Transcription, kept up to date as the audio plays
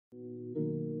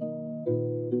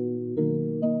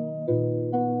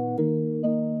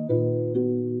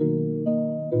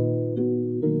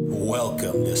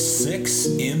welcome to Six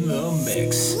in the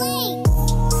Mix.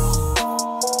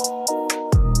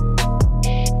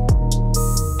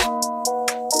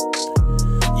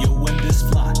 Yo, when this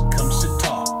flock comes to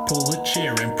talk, pull a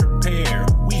chair and prepare.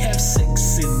 We have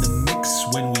six in the mix.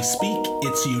 When we speak,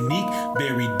 it's unique,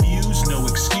 varied views, no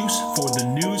excuse for the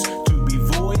news to be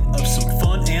void of some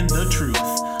fun and the truth.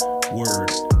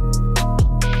 Word.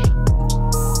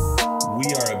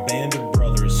 We are a band of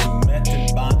brothers who met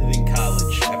and bonded in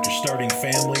college. After starting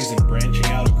families and branching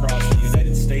out across the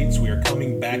United States, we are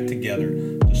coming back together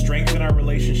to strengthen our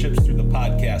relationships through the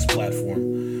podcast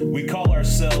platform. We call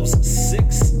ourselves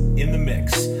Six in the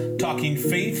Mix, talking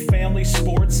faith, family,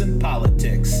 sports, and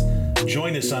politics.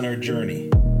 Join us on our journey.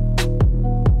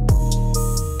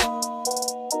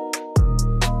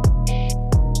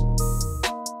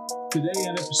 Today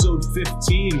on episode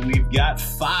 15, we've got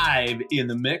five in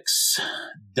the mix: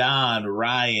 Don,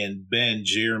 Ryan, Ben,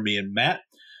 Jeremy, and Matt.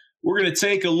 We're going to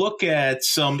take a look at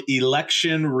some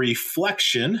election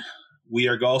reflection. We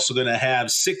are also going to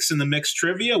have six in the mix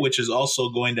trivia, which is also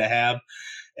going to have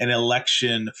an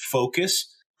election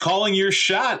focus. Calling your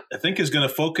shot, I think, is going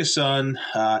to focus on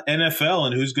NFL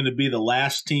and who's going to be the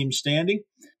last team standing.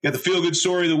 Got the feel-good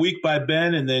story of the week by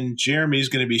Ben, and then Jeremy's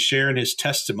going to be sharing his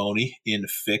testimony in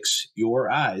Fix Your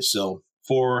Eyes. So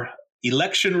for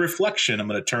election reflection, I'm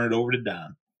going to turn it over to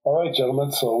Don. All right,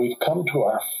 gentlemen. So we've come to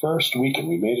our first weekend.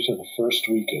 We made it to the first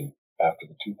weekend after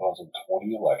the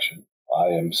 2020 election. I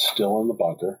am still in the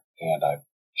bunker, and I've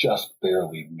just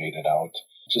barely made it out.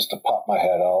 Just to pop my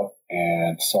head out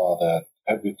and saw that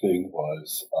everything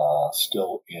was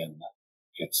still in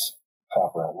its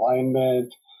proper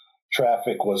alignment.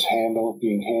 Traffic was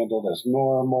being handled as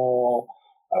normal.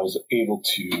 I was able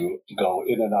to go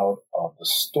in and out of the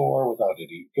store without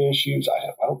any issues.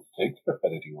 I don't think there have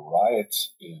been any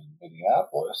riots in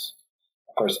Minneapolis.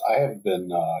 Of course, I have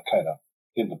been kind of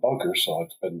in the bunker, so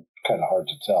it's been kind of hard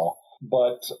to tell.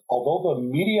 But although the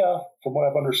media, from what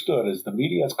I've understood, is the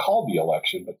media has called the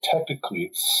election, but technically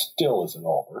it still isn't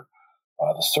over.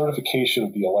 The certification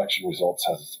of the election results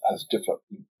has different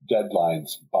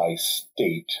deadlines by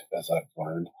state, as I've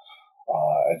learned.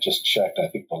 I just checked. I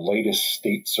think the latest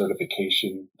state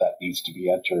certification that needs to be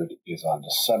entered is on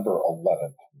December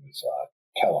 11th, is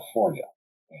California.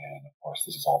 And, of course,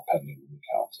 this is all pending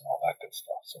recounts and all that good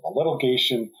stuff. So the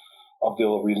litigation of the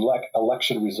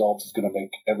election results is going to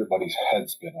make everybody's head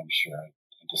spin, I'm sure. And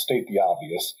to state the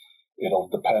obvious, it'll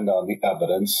depend on the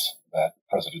evidence that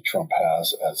President Trump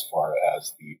has as far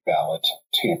as the ballot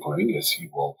tampering, as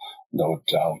he'll no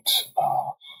doubt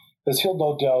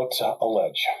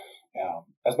allege.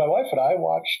 As my wife and I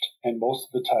watched, and most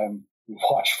of the time we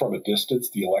watched from a distance,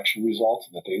 the election results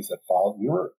in the days that followed, we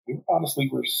were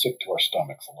sick to our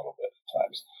stomachs a little bit at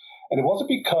times. And it wasn't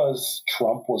because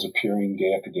Trump was appearing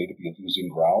day after day to be losing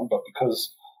ground, but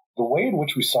because the way in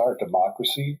which we saw our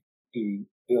democracy being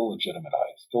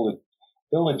illegitimatized.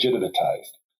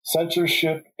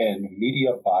 Censorship and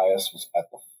media bias was at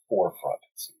the forefront.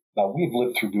 Now, we've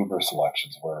lived through numerous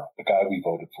elections where the guy we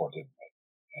voted for didn't win.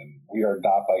 And we are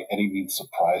not by any means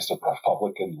surprised that the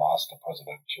Republican lost the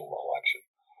presidential election.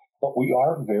 What we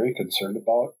are very concerned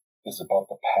about is about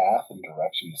the path and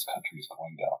direction this country is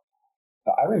going down.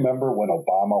 Now, I remember when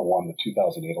Obama won the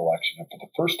 2008 election, and for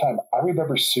the first time, I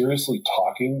remember seriously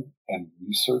talking and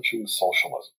researching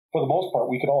socialism. For the most part,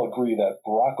 we could all agree that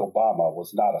Barack Obama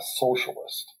was not a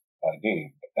socialist by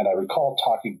name. And I recall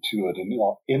talking to an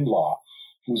in-law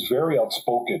who was very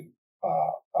outspoken,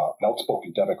 an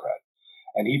outspoken Democrat.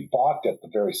 And he balked at the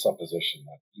very supposition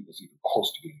that he was even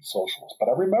close to being a socialist. But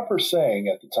I remember saying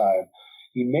at the time,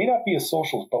 he may not be a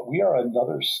socialist, but we are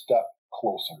another step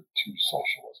closer to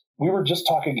socialism. We were just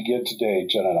talking again today,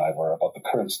 Jen and I were, about the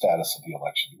current status of the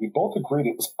election. We both agreed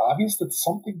it was obvious that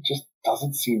something just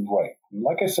doesn't seem right. And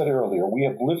like I said earlier, we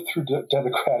have lived through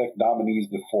Democratic nominees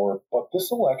before, but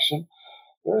this election,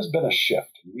 there has been a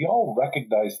shift. We all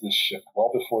recognized this shift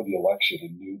well before the election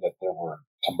and knew that there were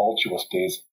tumultuous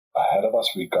days ahead of us,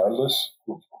 regardless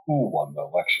of who won the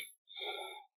election.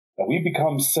 Now, we've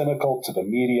become cynical to the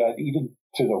media and even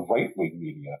to the right-wing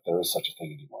media, if there is such a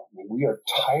thing anymore. I mean, we are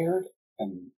tired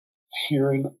and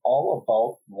hearing all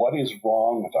about what is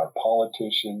wrong with our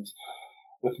politicians,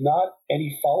 with not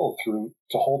any follow-through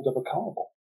to hold them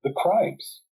accountable. The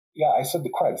crimes. Yeah, I said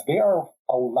the crimes. They are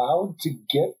allowed to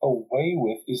get away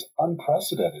with is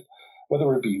unprecedented,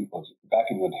 whether it be back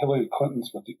in when Hillary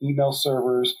Clinton's with the email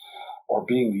servers or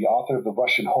being the author of the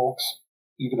Russian hoax,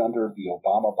 even under the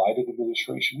Obama-Biden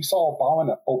administration. We saw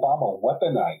Obama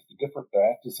weaponize the different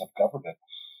branches of government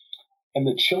and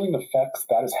the chilling effects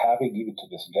that is having even to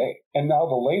this day. And now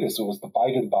the latest, it was the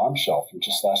Biden bombshell from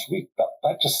just last week.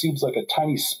 That just seems like a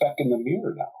tiny speck in the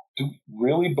mirror now. Do we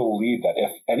really believe that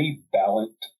if any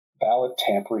ballot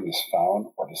tampering is found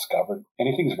or discovered,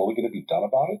 anything is really going to be done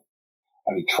about it?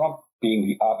 I mean, Trump, being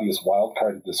the obvious wild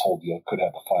card of this whole deal, could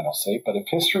have the final say. But if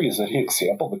history is any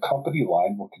example, the company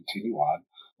line will continue on.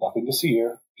 Nothing to see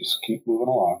here. Just keep moving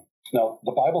along. Now,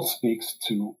 the Bible speaks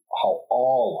to how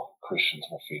all Christians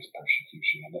will face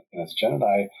persecution. And as Jen and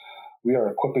I, we are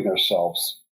equipping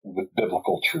ourselves with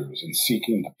biblical truths and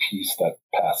seeking the peace that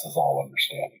passes all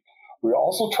understanding. We're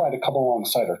also trying to come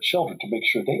alongside our children to make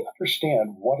sure they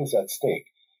understand what is at stake.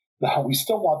 Now, we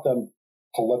still want them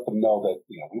to let them know that,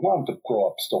 we want them to grow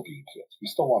up still being kids. We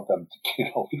still want them to,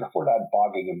 we're not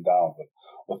bogging them down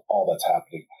with all that's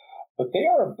happening. But they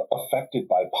are affected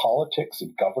by politics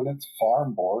and governance far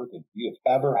more than we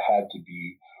have ever had to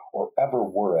be or ever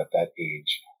were at that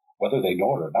age, whether they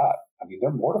know it or not. I mean, they're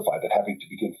mortified at having to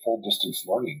begin full distance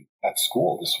learning at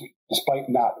school this week, despite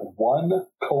not one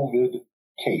COVID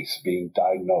case being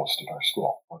diagnosed in our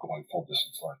school. We're going full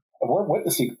distance learning. And we're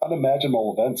witnessing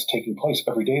unimaginable events taking place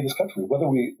every day in this country,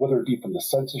 whether it be from the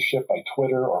censorship by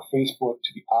Twitter or Facebook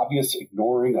to the obvious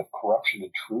ignoring of corruption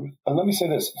and truth. And let me say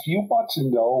this, if you want to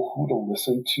know who to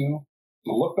listen to,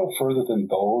 look no further than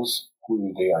those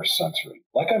who they are censoring.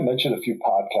 Like I mentioned a few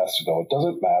podcasts ago, it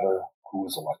doesn't matter who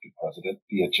is elected president.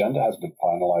 The agenda has been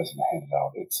finalized and handed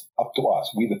out. It's up to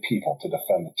us, we the people, to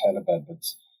defend the 10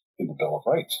 amendments in the Bill of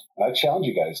Rights. And I challenge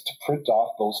you guys to print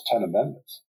off those 10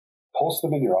 amendments. Post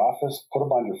them in your office, put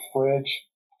them on your fridge.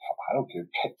 I don't care.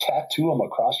 Tattoo them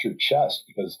across your chest,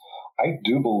 because I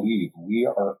do believe we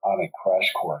are on a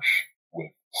crash course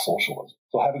with socialism.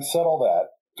 So having said all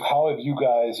that, how have you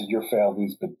guys and your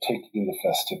families been taking in the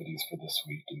festivities for this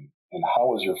week? And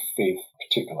how has your faith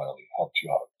particularly helped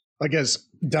you out? I guess,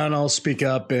 Don, I'll speak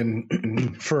up.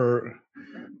 And for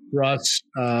us,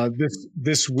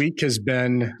 this week has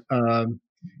been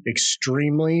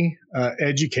extremely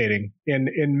educating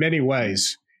in many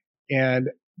ways, and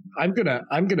I'm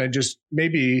gonna just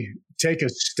maybe take a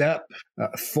step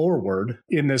forward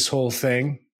in this whole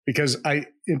thing, because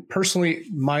personally,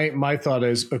 my thought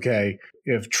is, okay,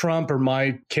 if Trump or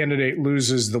my candidate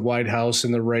loses the White House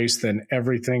in the race, then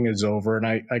everything is over. And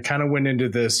I kind of went into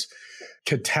this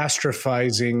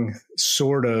catastrophizing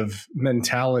sort of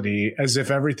mentality as if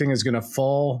everything is going to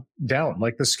fall down,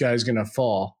 like the sky's going to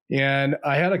fall. And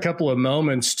I had a couple of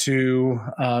moments to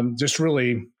just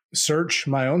really search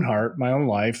my own heart, my own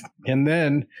life. And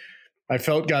then I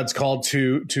felt God's call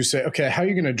to say, okay, how are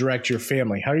you going to direct your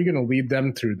family? How are you going to lead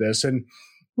them through this? And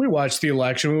we watched the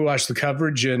election, we watched the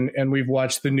coverage, and we've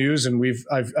watched the news, and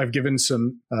I've given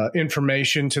some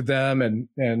information to them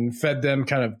and fed them,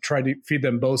 kind of tried to feed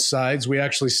them both sides. We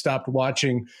actually stopped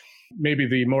watching maybe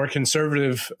the more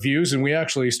conservative views, and we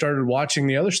actually started watching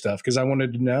the other stuff because I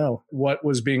wanted to know what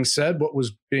was being said, what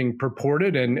was being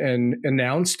purported and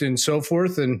announced and so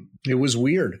forth. And it was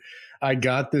weird. I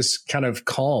got this kind of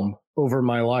calm over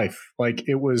my life, like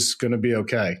it was going to be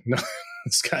okay. No,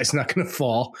 this guy's not going to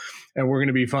fall and we're going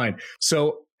to be fine.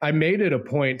 So I made it a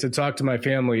point to talk to my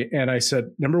family, and I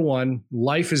said, number one,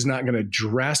 life is not going to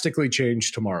drastically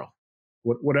change tomorrow.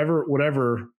 Whatever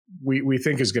we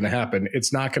think is going to happen,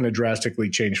 it's not going to drastically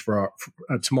change for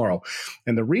tomorrow.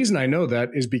 And the reason I know that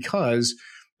is because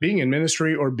being in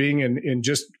ministry or being in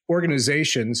just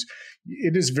organizations,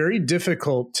 it is very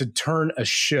difficult to turn a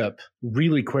ship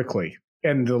really quickly.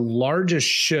 And the largest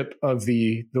ship of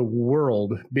the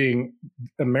world, being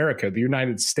America, the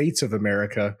United States of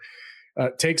America,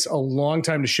 takes a long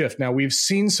time to shift. Now, we've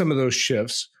seen some of those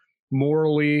shifts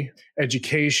morally,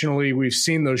 educationally. We've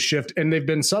seen those shift, and they've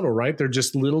been subtle, right? They're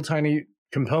just little tiny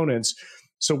components.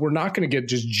 So we're not going to get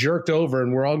just jerked over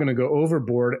and we're all going to go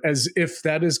overboard as if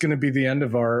that is going to be the end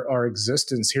of our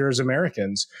existence here as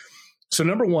Americans. So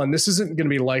number one, this isn't going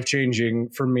to be life-changing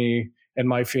for me and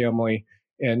my family.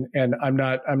 And I'm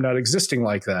not existing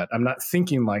like that. I'm not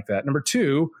thinking like that. Number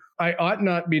two, I ought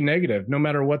not be negative, no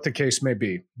matter what the case may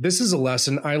be. This is a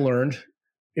lesson I learned,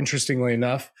 interestingly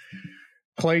enough,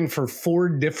 playing for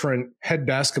 4 different head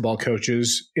basketball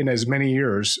coaches in as many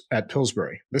years at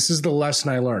Pillsbury. This is the lesson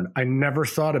I learned. I never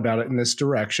thought about it in this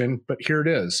direction, but here it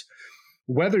is.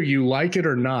 Whether you like it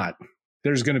or not,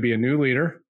 there's going to be a new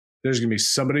leader. There's going to be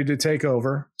somebody to take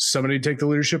over, somebody to take the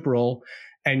leadership role.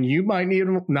 And you might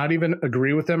not even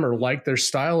agree with them or like their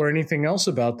style or anything else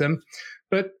about them.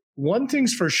 But one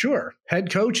thing's for sure,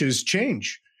 head coaches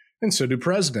change, and so do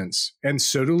presidents, and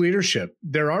so do leadership.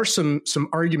 There are some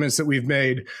arguments that we've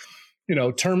made,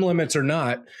 term limits or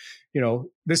not.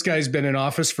 this guy's been in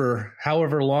office for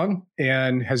however long,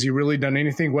 and has he really done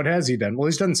anything? What has he done? Well,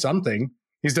 he's done something.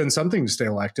 He's done something to stay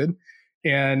elected.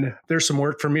 And there's some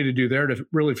work for me to do there to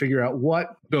really figure out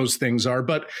what those things are.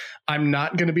 But I'm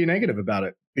not going to be negative about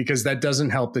it, because that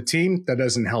doesn't help the team. That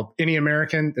doesn't help any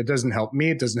American. That doesn't help me.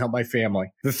 It doesn't help my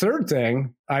family. The third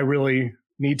thing I really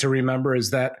need to remember is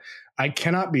that I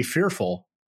cannot be fearful,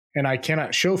 and I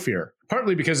cannot show fear.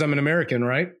 Partly because I'm an American,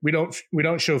 right? We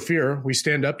don't show fear. We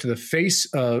stand up to the face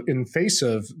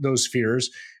of those fears,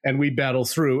 and we battle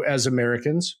through as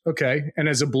Americans. Okay. And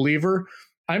as a believer,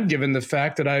 I'm given the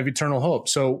fact that I have eternal hope.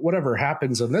 So whatever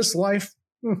happens in this life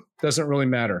doesn't really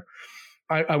matter.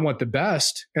 I want the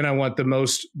best, and I want the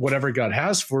most, whatever God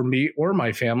has for me or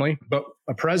my family. But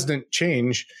a president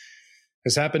change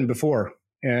has happened before,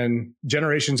 and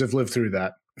generations have lived through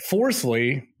that.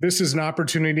 Fourthly, this is an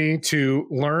opportunity to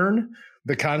learn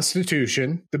the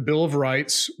Constitution, the Bill of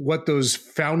Rights, what those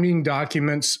founding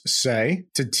documents say,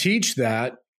 to teach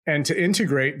that and to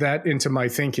integrate that into my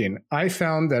thinking. I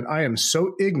found that I am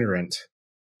so ignorant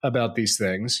about these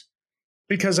things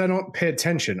because I don't pay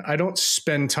attention. I don't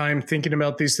spend time thinking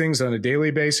about these things on a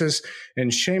daily basis,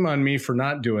 and shame on me for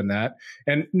not doing that.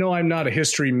 And no, I'm not a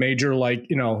history major like,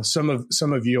 some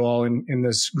of you all in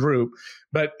this group,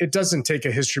 but it doesn't take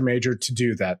a history major to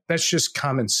do that. That's just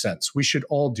common sense. We should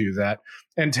all do that.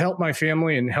 And to help my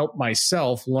family and help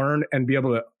myself learn and be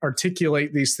able to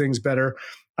articulate these things better,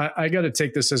 I got to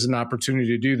take this as an opportunity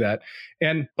to do that.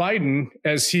 And Biden,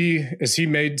 as he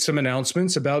made some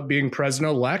announcements about being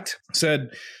president-elect, said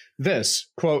this,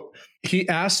 quote, he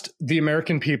asked the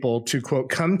American people to, quote,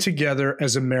 come together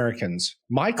as Americans.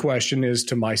 My question is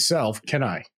to myself, can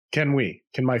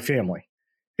my family?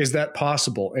 Is that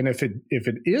possible? And if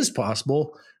it is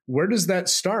possible, where does that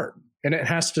start? And it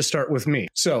has to start with me.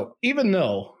 So even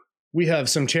though we have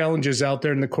some challenges out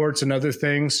there in the courts and other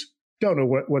things, don't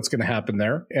know what's going to happen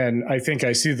there. And I think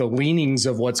I see the leanings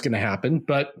of what's going to happen,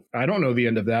 but I don't know the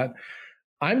end of that.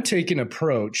 I'm taking an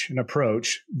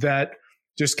approach that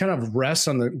just kind of rests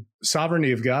on the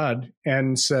sovereignty of God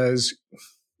and says,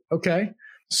 okay,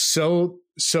 so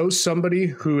somebody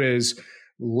who is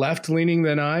left leaning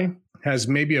than I has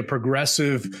maybe a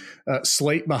progressive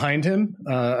slate behind him,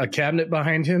 a cabinet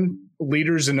behind him,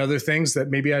 leaders and other things that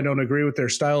maybe I don't agree with their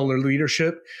style or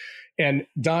leadership. And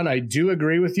Don, I do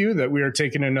agree with you that we are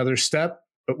taking another step,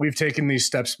 but we've taken these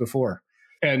steps before.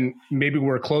 And maybe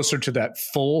we're closer to that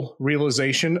full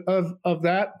realization of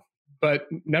that. But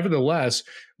nevertheless,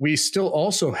 we still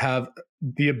also have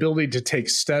the ability to take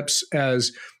steps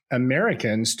as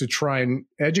Americans to try and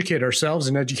educate ourselves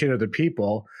and educate other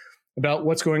people about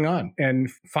what's going on, and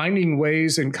finding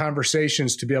ways and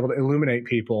conversations to be able to illuminate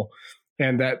people.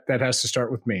 And that has to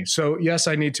start with me. So yes,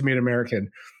 I need to be an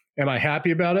American. Am I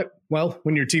happy about it? Well,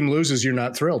 when your team loses, you're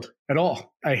not thrilled at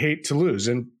all. I hate to lose.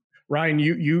 And Ryan,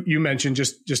 you mentioned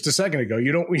just a second ago,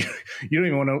 you don't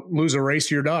even want to lose a race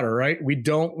to your daughter, right? We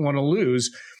don't want to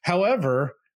lose.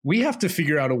 However, we have to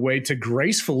figure out a way to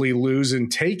gracefully lose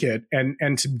and take it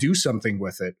and to do something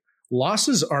with it.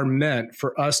 Losses are meant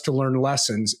for us to learn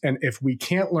lessons. And if we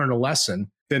can't learn a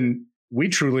lesson, then we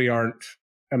truly aren't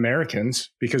Americans,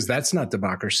 because that's not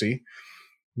democracy.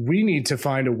 We need to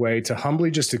find a way to humbly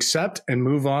just accept and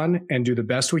move on and do the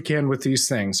best we can with these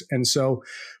things. And so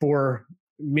for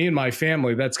me and my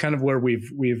family, that's kind of where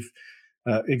we've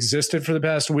existed for the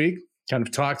past week, kind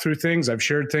of talked through things. I've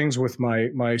shared things with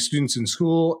my students in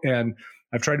school, and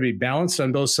I've tried to be balanced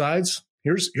on both sides.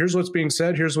 Here's what's being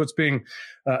said. Here's what's being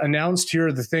announced. Here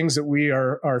are the things that we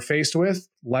are faced with.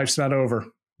 Life's not over.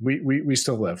 We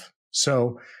still live.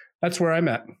 So that's where I'm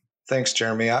at. Thanks,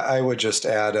 Jeremy. I would just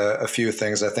add a few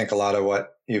things. I think a lot of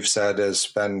what you've said has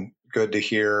been good to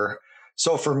hear.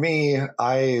 So for me,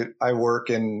 I work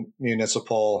in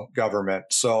municipal government.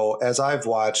 So as I've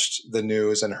watched the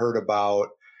news and heard about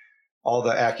all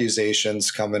the accusations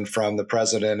coming from the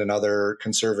president and other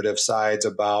conservative sides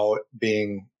about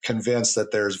being convinced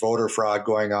that there's voter fraud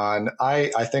going on, I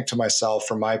think to myself,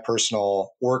 from my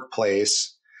personal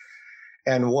workplace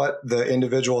and what the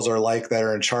individuals are like that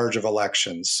are in charge of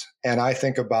elections. And I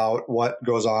think about what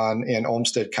goes on in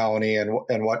Olmsted County and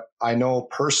what I know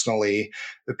personally,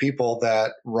 the people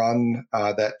that run,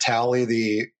 that tally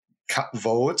the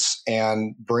votes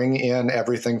and bring in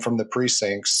everything from the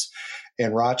precincts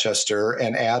in Rochester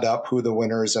and add up who the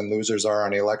winners and losers are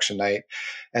on election night.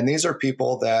 And these are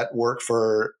people that work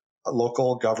for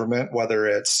local government, whether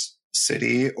it's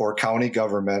city or county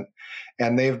government.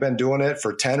 And they've been doing it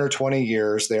for 10 or 20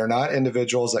 years. They are not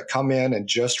individuals that come in and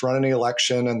just run an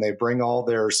election and they bring all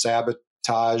their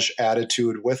sabotage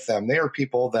attitude with them. They are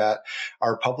people that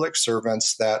are public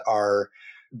servants that are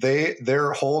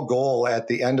their whole goal at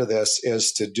the end of this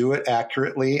is to do it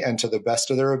accurately and to the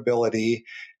best of their ability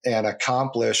and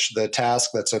accomplish the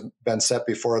task that's been set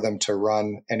before them to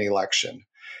run an election.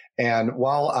 And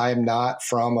while I'm not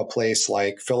from a place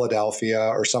like Philadelphia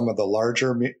or some of the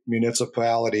larger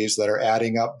municipalities that are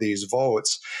adding up these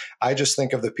votes, I just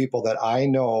think of the people that I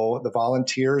know, the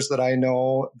volunteers that I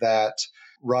know that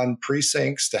run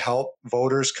precincts to help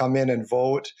voters come in and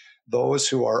vote, those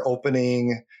who are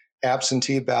opening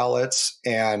absentee ballots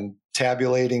and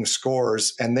tabulating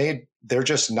scores, and they're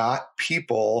just not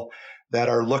people that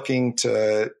are looking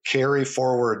to carry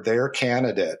forward their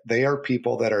candidate. They are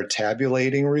people that are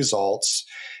tabulating results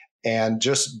and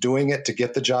just doing it to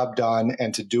get the job done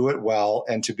and to do it well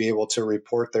and to be able to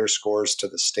report their scores to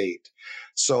the state.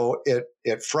 So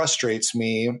it frustrates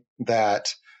me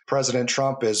that President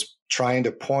Trump is trying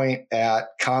to point at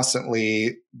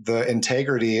constantly the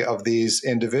integrity of these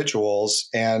individuals.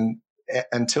 And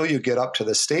until you get up to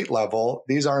the state level,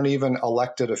 these aren't even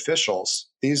elected officials.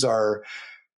 These are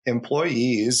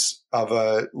employees of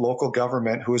a local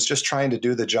government who is just trying to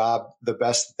do the job the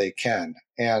best that they can.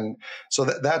 And so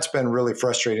that's been really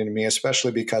frustrating to me,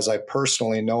 especially because I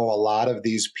personally know a lot of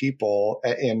these people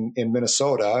in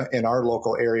Minnesota, in our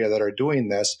local area, that are doing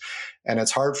this. And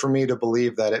it's hard for me to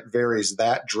believe that it varies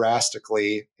that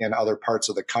drastically in other parts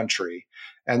of the country.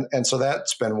 And so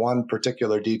that's been one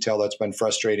particular detail that's been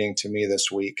frustrating to me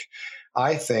this week.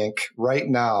 I think right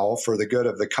now, for the good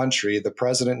of the country, the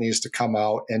president needs to come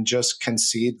out and just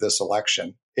concede this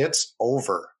election. It's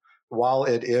over. While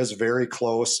it is very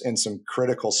close in some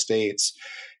critical states,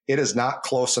 it is not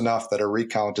close enough that a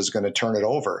recount is going to turn it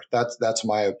over. That's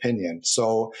my opinion.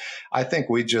 So I think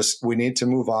we need to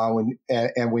move on,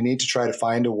 and we need to try to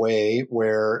find a way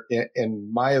where, in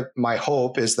my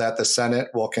hope is that the Senate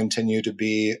will continue to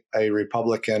be a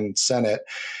Republican Senate,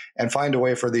 and find a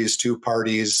way for these two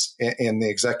parties in the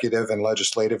executive and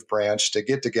legislative branch to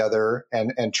get together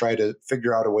and try to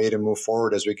figure out a way to move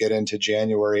forward as we get into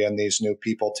January and these new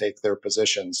people take their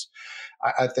positions.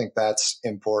 I think that's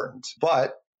important.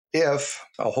 But if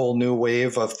a whole new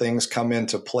wave of things come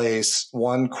into place,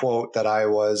 one quote that I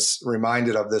was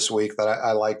reminded of this week that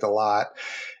I liked a lot,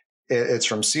 it's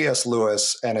from C.S.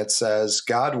 Lewis, and it says,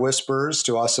 "God whispers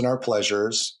to us in our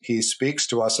pleasures, he speaks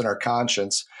to us in our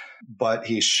conscience, but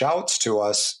he shouts to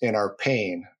us in our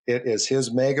pain. It is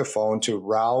his megaphone to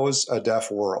rouse a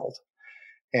deaf world."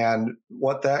 And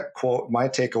what that quote, my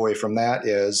takeaway from that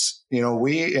is,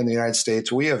 we in the United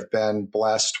States, we have been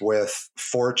blessed with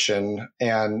fortune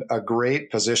and a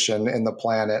great position in the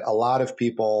planet. A lot of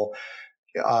people,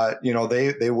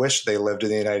 they wish they lived in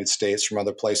the United States from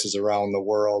other places around the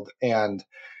world. And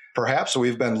perhaps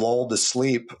we've been lulled to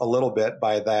sleep a little bit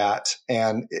by that,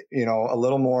 and, a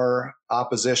little more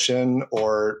opposition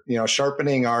or,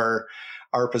 sharpening our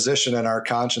position and our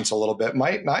conscience a little bit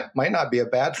might not be a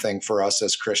bad thing for us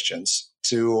as Christians.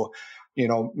 To,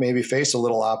 maybe face a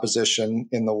little opposition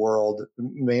in the world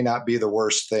may not be the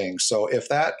worst thing. So if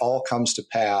that all comes to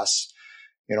pass,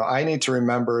 I need to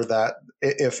remember that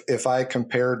if I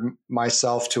compared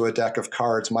myself to a deck of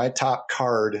cards, my top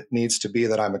card needs to be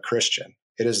that I'm a Christian.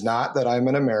 It is not that I'm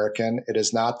an American. It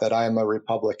is not that I'm a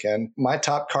Republican. My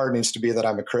top card needs to be that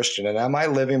I'm a Christian. And am I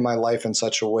living my life in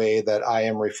such a way that I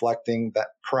am reflecting that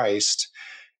Christ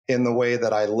in the way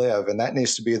that I live? And that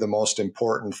needs to be the most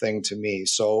important thing to me.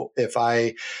 So if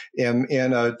I am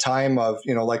in a time of,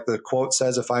 like the quote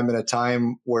says, if I'm in a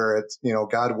time where it's,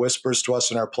 God whispers to us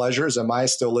in our pleasures, am I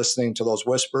still listening to those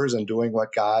whispers and doing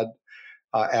what God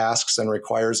asks and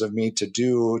requires of me to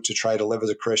do to try to live as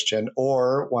a Christian?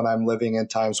 Or when I'm living in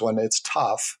times when it's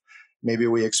tough, maybe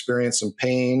we experience some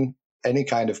pain, any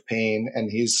kind of pain,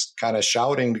 and he's kind of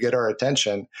shouting to get our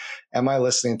attention, am I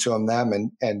listening to him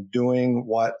then and doing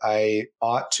what I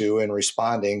ought to and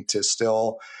responding to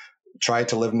still try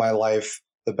to live my life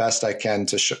the best I can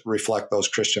to reflect those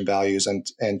Christian values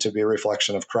and to be a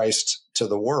reflection of Christ to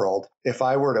the world? If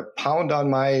I were to pound on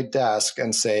my desk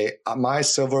and say, my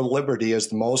civil liberty is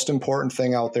the most important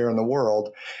thing out there in the world,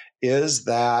 is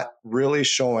that really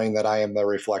showing that I am the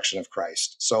reflection of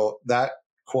Christ? So that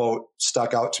quote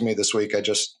stuck out to me this week. I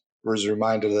just was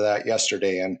reminded of that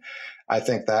yesterday. And I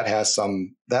think that has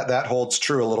that holds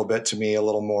true a little bit to me a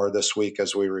little more this week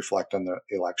as we reflect on the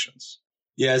elections.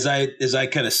 Yeah, as I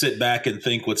kind of sit back and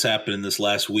think what's happened in this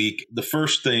last week, the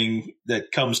first thing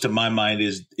that comes to my mind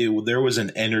is there was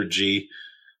an energy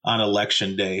on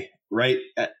election day, right?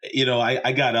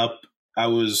 I got up. I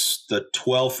was the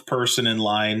 12th person in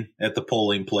line at the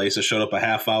polling place. I showed up a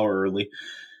half hour early.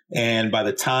 And by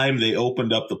the time they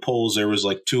opened up the polls, there was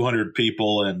like 200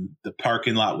 people and the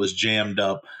parking lot was jammed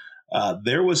up.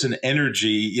 there was an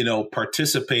energy,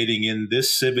 participating in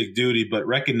this civic duty, but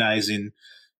recognizing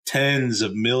tens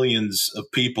of millions of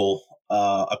people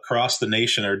across the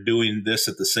nation are doing this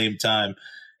at the same time.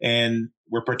 And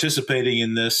we're participating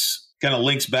in this, kind of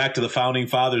links back to the founding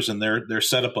fathers and their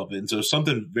setup of it. And so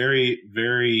something very,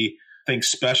 very, I think,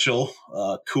 special,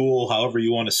 cool, however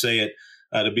you want to say it,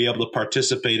 to be able to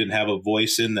participate and have a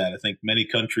voice in that. I think many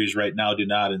countries right now do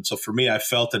not. And so for me, I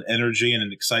felt an energy and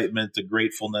an excitement, a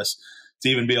gratefulness to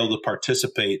even be able to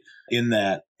participate in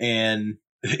that. And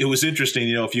it was interesting,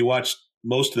 if you watched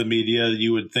most of the media,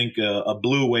 you would think a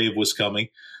blue wave was coming.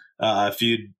 If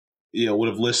you would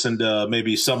have listened to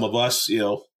maybe some of us,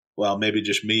 well, maybe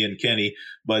just me and Kenny,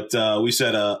 but we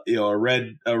said a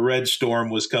red storm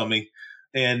was coming,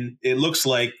 and it looks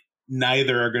like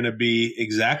neither are going to be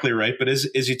exactly right. But as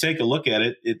you take a look at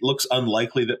it, it looks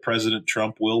unlikely that President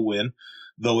Trump will win,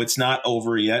 though it's not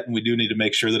over yet, and we do need to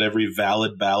make sure that every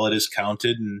valid ballot is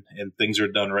counted and things are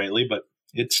done rightly. But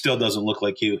it still doesn't look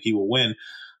like he will win.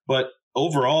 But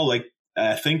overall,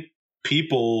 I think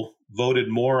people voted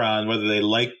more on whether they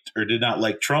liked or did not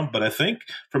like Trump. But I think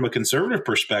from a conservative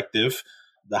perspective,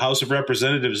 the House of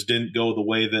Representatives didn't go the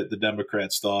way that the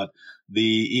Democrats thought.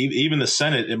 Even the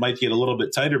Senate, it might get a little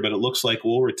bit tighter, but it looks like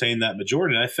we'll retain that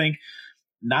majority. And I think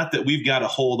not that we've got to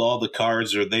hold all the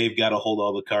cards or they've got to hold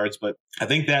all the cards, but I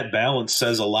think that balance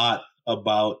says a lot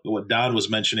about what Don was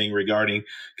mentioning regarding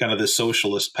kind of the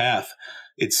socialist path.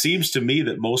 It seems to me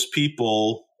that most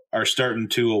people are starting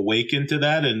to awaken to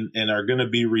that and are going to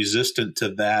be resistant to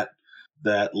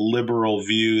that liberal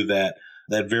view, that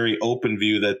very open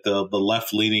view that the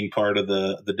left-leaning part of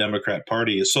the Democrat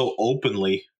Party is so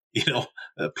openly,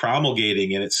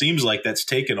 promulgating. And it seems like that's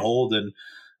taken hold in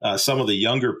some of the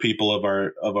younger people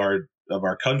of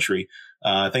our country.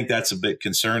 I think that's a bit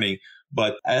concerning.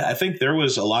 But I think there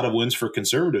was a lot of wins for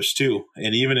conservatives too.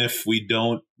 And even if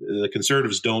the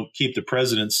conservatives don't keep the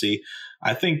presidency,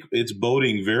 I think it's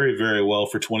boding very, very well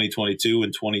for 2022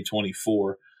 and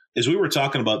 2024. As we were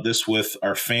talking about this with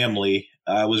our family,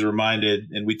 I was reminded,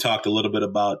 and we talked a little bit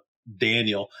about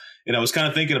Daniel, and I was kind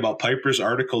of thinking about Piper's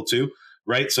article too,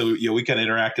 right? So, we kind of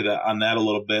interacted on that a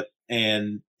little bit.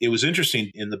 And it was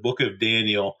interesting in the book of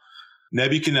Daniel,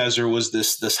 Nebuchadnezzar was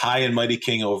this high and mighty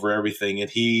king over everything, and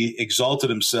he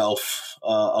exalted himself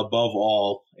above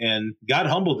all. And God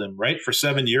humbled him, right, for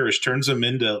 7 years, turns him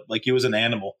into like he was an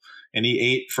animal, and he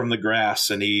ate from the grass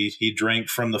and he drank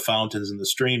from the fountains and the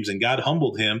streams. And God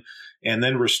humbled him and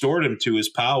then restored him to his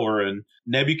power. And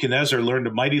Nebuchadnezzar learned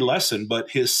a mighty lesson.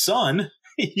 But his son,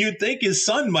 you'd think his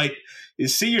son might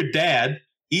see your dad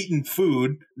eating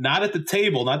food, not at the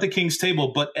table, not the king's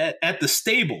table, but at the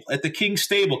stable, at the king's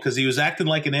stable, because he was acting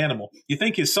like an animal. You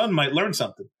think his son might learn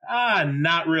something?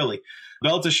 Not really.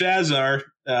 Belteshazzar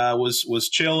was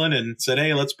chilling and said,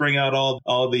 "Hey, let's bring out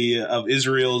all of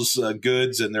Israel's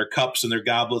goods and their cups and their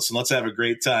goblets, and let's have a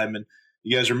great time." And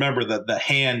you guys remember that the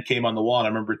hand came on the wall. And I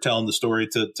remember telling the story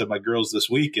to my girls this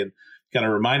week and kind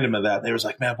of remind them of that. They was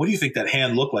like, "Man, what do you think that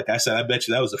hand looked like?" I said, "I bet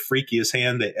you that was the freakiest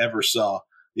hand they ever saw."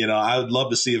 I would love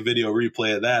to see a video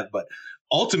replay of that. But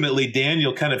ultimately,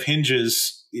 Daniel kind of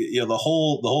hinges, the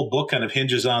whole book kind of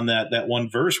hinges on that one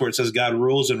verse where it says God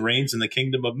rules and reigns in the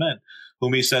kingdom of men.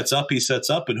 Whom he sets up,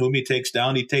 and whom he takes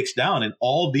down, he takes down. And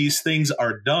all these things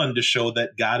are done to show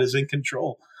that God is in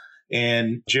control.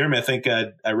 And Jeremy, I think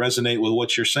I resonate with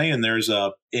what you're saying. There's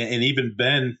and even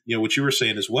Ben, what you were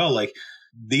saying as well, like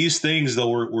these things, though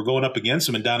we're going up against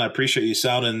them. And Don, I appreciate you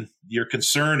sounding your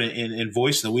concern and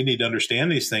voicing that we need to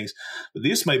understand these things. But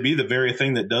this might be the very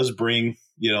thing that does bring,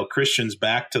 Christians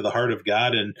back to the heart of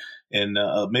God, and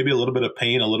maybe a little bit of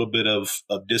pain, a little bit of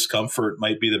discomfort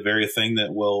might be the very thing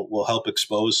that will help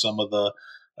expose some of the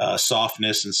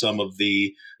softness and some of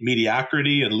the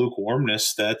mediocrity and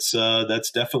lukewarmness that's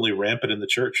definitely rampant in the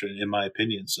church, in my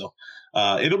opinion. So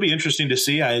it'll be interesting to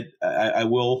see. I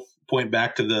will point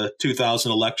back to the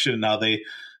 2000 election. Now the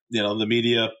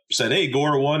media said, "Hey,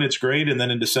 Gore won. It's great." And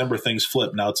then in December, things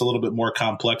flipped. Now it's a little bit more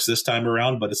complex this time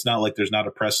around, but it's not like there's not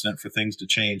a precedent for things to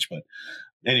change. But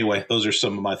anyway, those are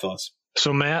some of my thoughts.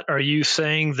 So, Matt, are you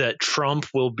saying that Trump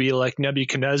will be like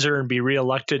Nebuchadnezzar and be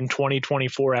reelected in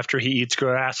 2024 after he eats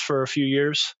grass for a few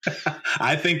years?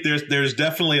 I think there's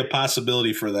definitely a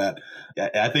possibility for that.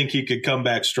 I think he could come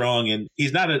back strong, and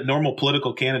he's not a normal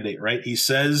political candidate, right? He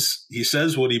says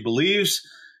what he believes.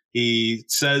 He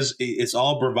says it's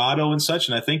all bravado and such,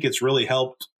 and I think it's really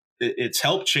helped. It's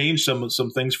helped change some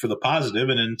things for the positive,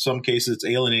 and in some cases, it's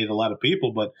alienated a lot of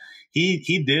people. But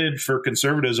he did for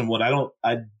conservatism what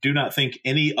I do not think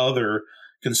any other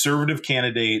conservative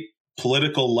candidate,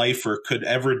 political lifer could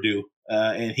ever do.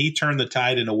 and he turned the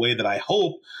tide in a way that I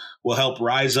hope will help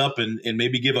rise up and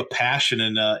maybe give a passion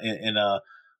and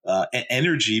an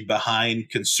energy behind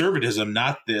conservatism,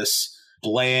 not this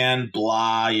bland,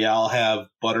 blah, yeah, I'll have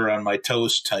butter on my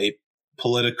toast type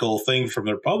political thing from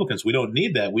the Republicans. We don't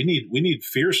need that. We need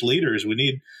fierce leaders. We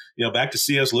need, back to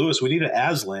C.S. Lewis, we need an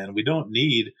Aslan. We don't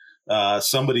need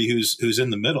somebody who's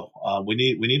in the middle. We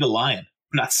need a lion.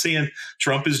 I'm not saying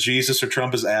Trump is Jesus or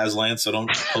Trump is Aslan, so don't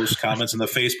post comments on the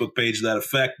Facebook page to that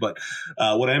effect. But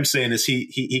what I'm saying is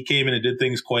he came in and did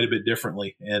things quite a bit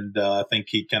differently, and I think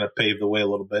he kind of paved the way a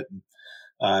little bit. And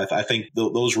I think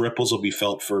those ripples will be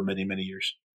felt for many, many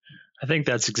years. I think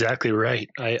that's exactly right.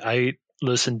 I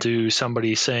listened to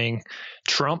somebody saying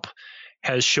Trump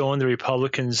has shown the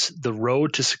Republicans the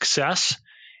road to success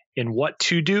in what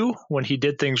to do when he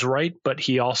did things right, but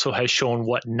he also has shown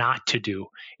what not to do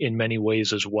in many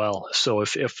ways as well. So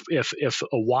if a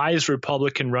wise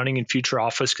Republican running in future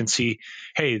office can see,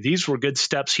 hey, these were good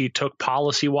steps he took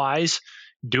policy-wise,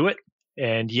 do it.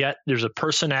 And yet there's a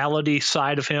personality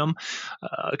side of him,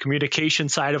 a communication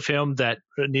side of him that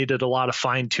needed a lot of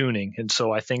fine tuning. And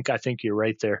so I think you're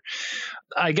right there.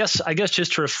 I guess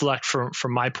just to reflect from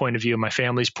my point of view, my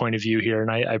family's point of view here,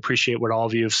 and I appreciate what all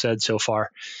of you have said so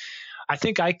far. I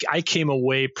think I came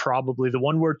away probably the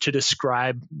one word to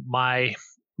describe my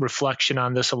reflection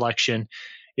on this election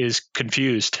is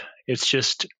confused. It's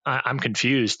just, I'm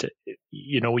confused.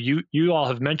 You all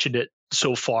have mentioned it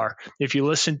so far. If you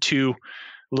listen to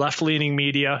left-leaning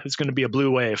media, it's going to be a blue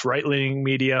wave. Right-leaning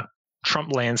media,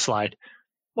 Trump landslide.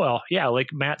 Well, yeah,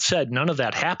 like Matt said, none of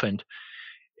that happened.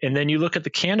 And then you look at the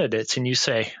candidates and you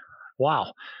say,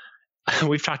 wow,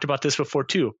 we've talked about this before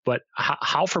too, but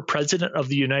how for president of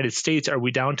the United States are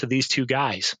we down to these two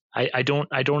guys? I don't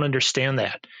understand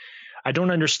that. I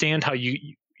don't understand how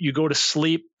you go to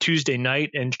sleep Tuesday night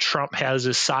and Trump has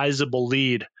a sizable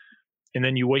lead, and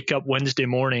then you wake up Wednesday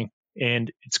morning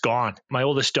and it's gone. My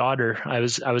oldest daughter, I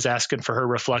was asking for her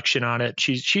reflection on it.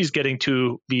 She's getting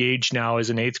to the age now as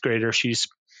an 8th grader. She's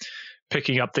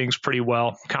picking up things pretty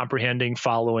well, comprehending,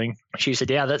 following. She said,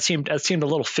 yeah, that seemed a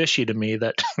little fishy to me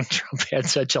that Trump had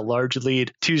such a large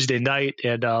lead Tuesday night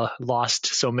and lost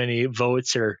so many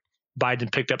votes, or Biden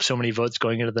picked up so many votes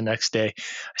going into the next day.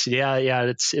 I said,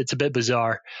 yeah, it's a bit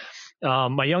bizarre.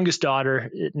 My youngest daughter,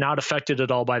 not affected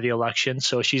at all by the election,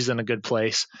 so she's in a good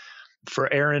place.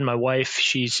 For Erin, my wife,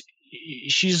 she's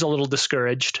a little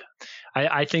discouraged.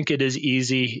 I think it is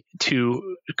easy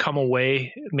to come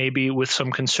away maybe with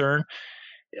some concern.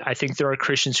 I think there are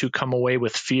Christians who come away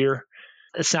with fear.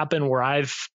 It's not been where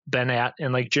I've been at.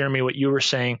 And like Jeremy, what you were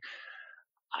saying,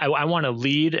 I want to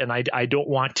lead, and I don't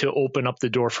want to open up the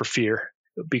door for fear,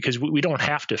 because we don't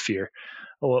have to fear.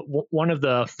 One of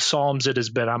the Psalms that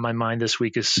has been on my mind this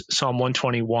week is Psalm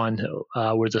 121,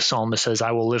 where the psalmist says,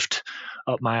 I will lift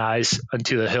up my eyes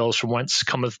unto the hills, from whence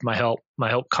cometh my help. My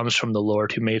help comes from the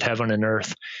Lord who made heaven and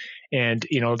earth. And,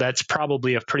 that's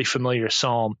probably a pretty familiar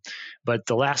psalm. But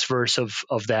the last verse of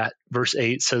that, verse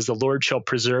 8, says, the Lord shall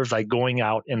preserve thy going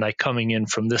out and thy coming in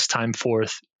from this time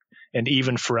forth and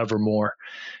even forevermore.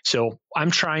 So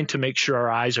I'm trying to make sure our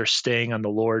eyes are staying on the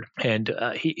Lord, and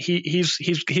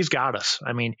he's got us.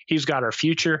 I mean, he's got our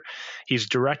future. He's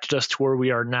directed us to where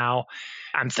we are now.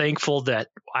 I'm thankful that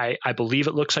I believe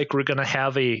it looks like we're going to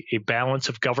have a balance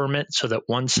of government, so that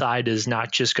one side is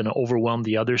not just going to overwhelm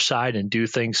the other side and do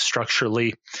things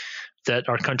structurally that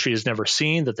our country has never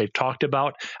seen, that they've talked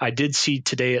about. I did see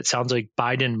today, it sounds like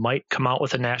Biden might come out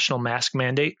with a national mask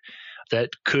mandate that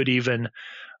could even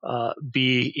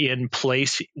be in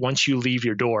place once you leave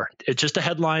your door. It's just a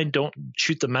headline. Don't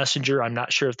shoot the messenger. I'm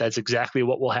not sure if that's exactly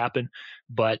what will happen,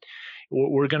 but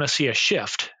we're going to see a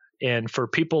shift. And for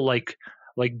people like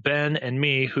Ben and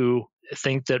me who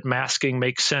think that masking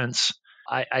makes sense,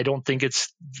 I don't think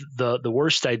it's the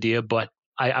worst idea, but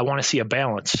I want to see a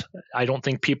balance. I don't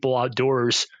think people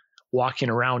outdoors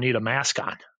walking around need a mask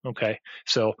on. Okay.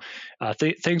 So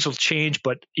things will change,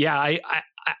 but yeah,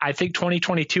 I think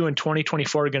 2022 and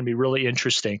 2024 are going to be really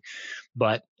interesting,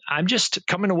 but I'm just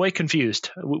coming away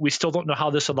confused. We still don't know how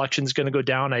this election is going to go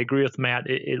down. I agree with Matt.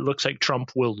 It looks like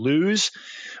Trump will lose,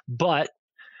 but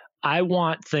I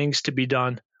want things to be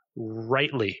done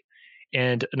rightly.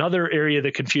 And another area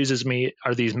that confuses me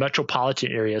are these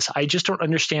metropolitan areas. I just don't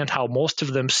understand how most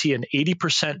of them see an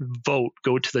 80% vote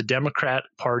go to the Democrat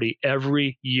Party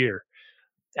every year.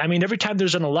 I mean, every time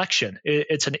there's an election,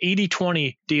 it's an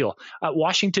 80-20 deal.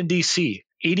 Washington, D.C.,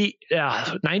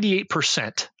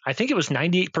 98%. I think it was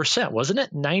 98%, wasn't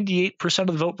it? 98% of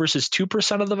the vote versus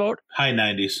 2% of the vote? High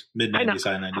 90s, mid-90s,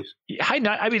 high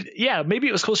 90s. I mean, yeah, maybe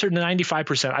it was closer to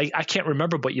 95%. I can't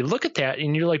remember, but you look at that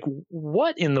and you're like,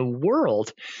 what in the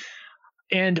world?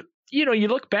 And, you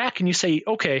look back and you say,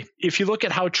 okay, if you look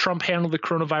at how Trump handled the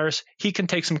coronavirus, he can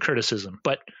take some criticism,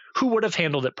 but who would have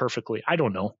handled it perfectly? I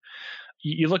don't know.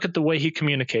 You look at the way he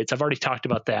communicates. I've already talked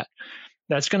about that.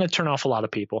 That's going to turn off a lot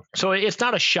of people. So it's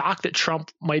not a shock that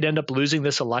Trump might end up losing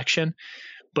this election.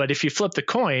 But if you flip the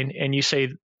coin and you say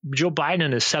Joe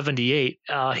Biden is 78,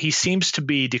 he seems to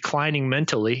be declining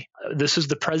mentally. This is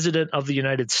the president of the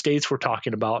United States we're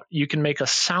talking about. You can make a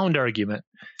sound argument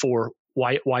for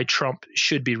why Trump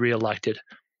should be reelected.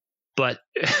 But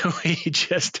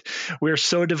we're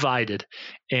so divided.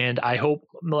 And I hope,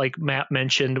 like Matt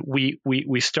mentioned, we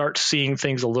start seeing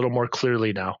things a little more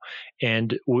clearly now.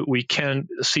 And we can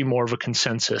see more of a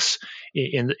consensus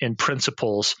in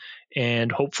principles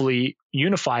and hopefully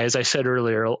unify, as I said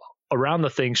earlier, around the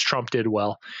things Trump did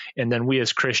well. And then we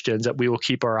as Christians, that we will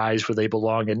keep our eyes where they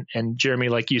belong. And Jeremy,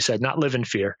 like you said, not live in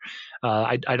fear.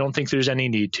 I don't think there's any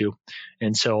need to.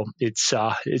 And so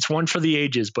it's one for the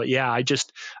ages. But yeah, I've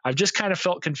just kind of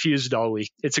felt confused all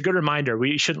week. It's a good reminder.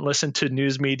 We shouldn't listen to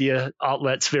news media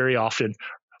outlets very often,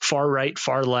 far right,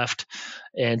 far left.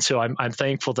 And so I'm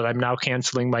thankful that I'm now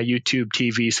canceling my YouTube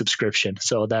TV subscription.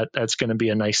 So that's going to be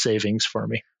a nice savings for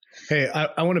me. Hey,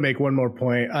 I want to make one more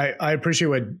point. I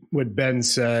appreciate what Ben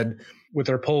said with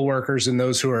our poll workers and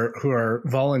those who are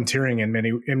volunteering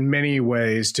in many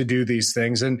ways to do these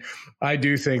things. And I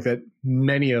do think that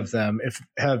many of them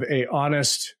have a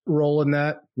honest role in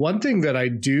that. One thing that I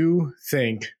do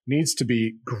think needs to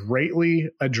be greatly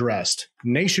addressed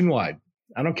nationwide,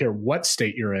 I don't care what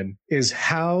state you're in, is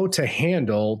how to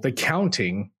handle the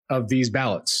counting of these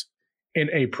ballots in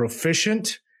a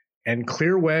proficient and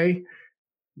clear way.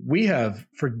 We have,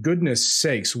 for goodness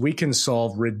sakes, we can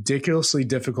solve ridiculously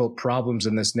difficult problems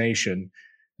in this nation.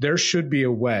 There should be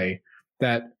a way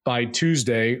that by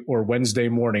Tuesday or Wednesday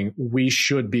morning, we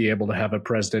should be able to have a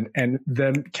president and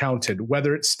them counted,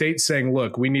 whether it's states saying,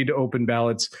 look, we need to open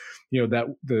ballots,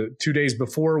 that the 2 days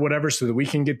before or whatever, so that we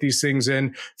can get these things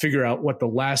in, figure out what the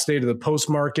last date of the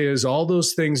postmark is. All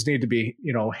those things need to be,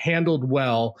 handled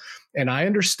well. And I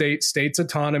understand states'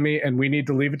 autonomy and we need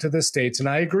to leave it to the states. And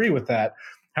I agree with that.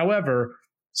 However,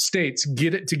 states,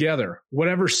 get it together.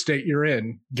 Whatever state you're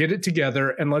in, get it together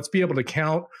and let's be able to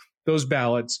count those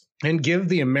ballots and give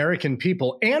the American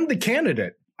people and the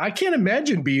candidate. I can't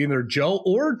imagine being either Joe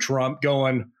or Trump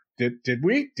going, did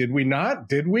we? Did we not?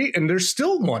 Did we? And they're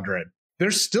still wondering.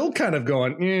 They're still kind of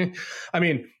going, I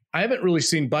mean, I haven't really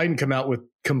seen Biden come out with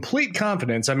complete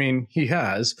confidence. I mean, he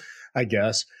has, I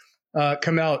guess.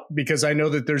 Come out because I know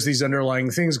that there's these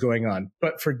underlying things going on.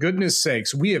 But for goodness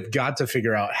sakes, we have got to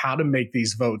figure out how to make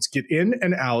these votes get in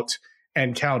and out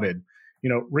and counted,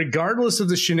 regardless of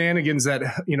the shenanigans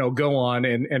that, go on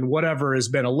and whatever has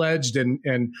been alleged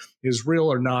and is real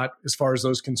or not, as far as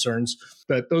those concerns.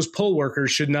 But those poll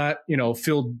workers should not,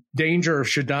 feel danger or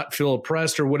should not feel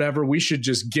oppressed or whatever. We should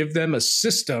just give them a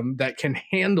system that can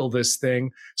handle this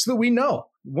thing so that we know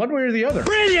one way or the other.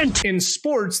 Brilliant. In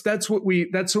sports, that's what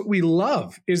we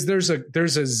love. Is there's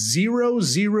a 0,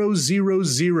 0, 0,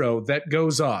 0 that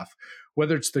goes off,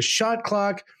 whether it's the shot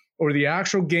clock or the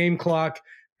actual game clock.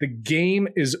 The game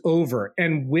is over.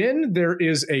 And when there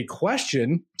is a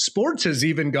question, sports has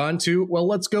even gone to, well,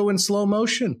 let's go in slow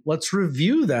motion. Let's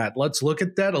review that. Let's look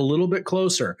at that a little bit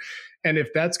closer. And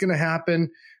if that's going to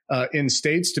happen in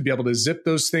states to be able to zip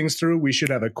those things through, we should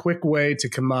have a quick way to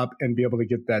come up and be able to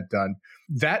get that done.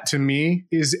 That to me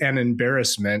is an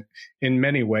embarrassment in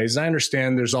many ways. I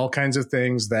understand there's all kinds of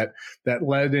things that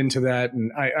led into that.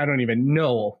 And I don't even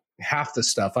know half the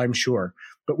stuff, I'm sure.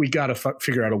 But we got to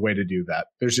figure out a way to do that.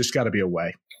 There's just got to be a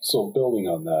way. So building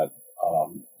on that,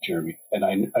 Jeremy, and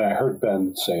I heard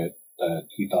Ben say it, that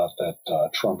he thought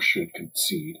that Trump should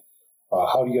concede.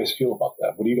 How do you guys feel about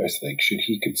that? What do you guys think? Should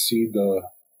he concede the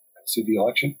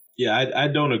election? Yeah, I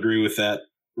don't agree with that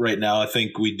right now. I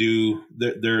think we do.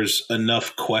 There's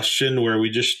enough question where we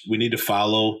need to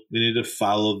follow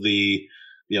the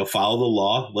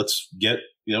law. Let's get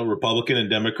Republican and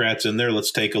Democrats in there.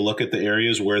 Let's take a look at the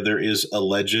areas where there is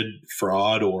alleged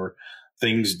fraud or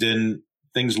things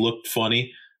looked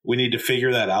funny. We need to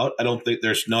figure that out. I don't think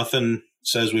there's nothing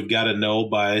says we've got to know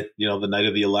by, the night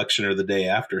of the election or the day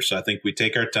after. So I think we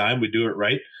take our time, we do it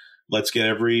right. Let's get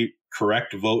every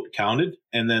correct vote counted.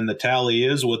 And then the tally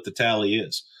is what the tally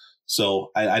is.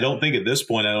 So I don't think at this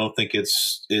point, I don't think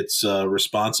it's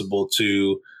responsible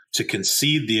to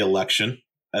concede the election.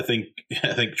 I think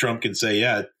Trump can say,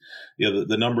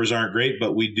 the numbers aren't great,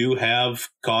 but we do have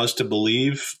cause to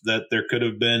believe that there could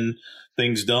have been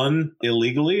things done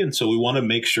illegally. And so we want to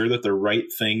make sure that the right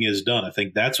thing is done. I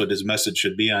think that's what his message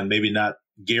should be on, maybe not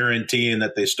guaranteeing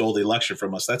that they stole the election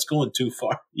from us. That's going too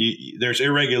far. There's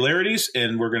irregularities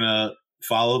and we're going to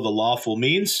follow the lawful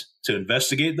means to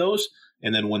investigate those.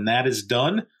 And then when that is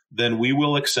done, then we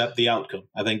will accept the outcome.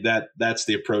 I think that's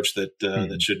the approach that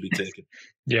that should be taken.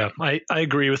 Yeah, I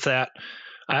agree with that.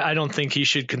 I don't think he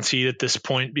should concede at this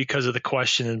point because of the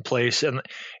question in place. And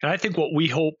I think what we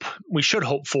should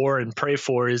hope for and pray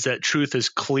for is that truth is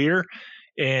clear.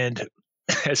 And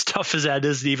as tough as that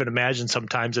is to even imagine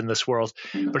sometimes in this world,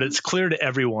 but it's clear to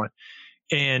everyone.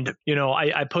 And,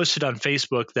 I posted on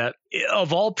Facebook that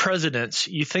of all presidents,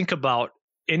 you think about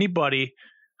anybody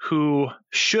who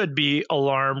should be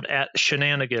alarmed at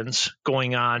shenanigans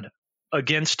going on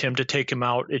against him to take him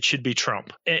out, it should be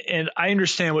Trump. And I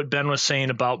understand what Ben was saying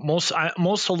about most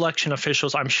election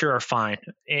officials, I'm sure, are fine.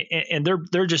 And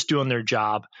they're just doing their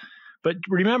job. But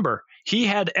remember, he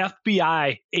had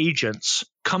FBI agents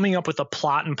coming up with a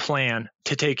plot and plan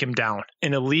to take him down,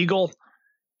 an illegal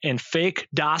and fake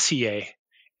dossier.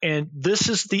 And this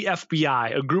is the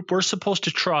FBI, a group we're supposed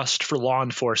to trust for law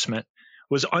enforcement,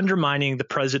 was undermining the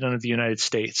president of the United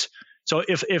States. So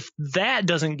if that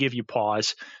doesn't give you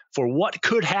pause for what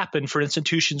could happen for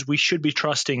institutions we should be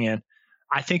trusting in,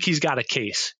 I think he's got a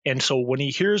case. And so when he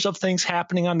hears of things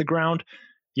happening on the ground,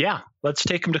 yeah, let's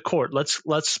take him to court.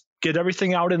 Let's get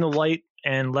everything out in the light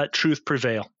and let truth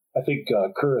prevail. I think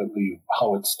currently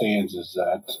how it stands is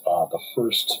that the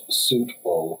first suit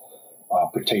will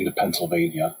pertain to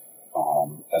Pennsylvania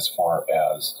as far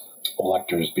as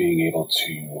electors being able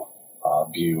to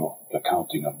view the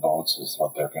counting of votes is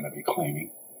what they're going to be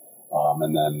claiming.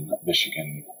 And then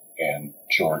Michigan and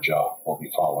Georgia will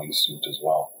be following suit as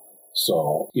well.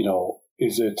 So,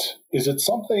 is it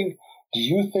something, do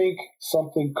you think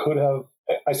something could have,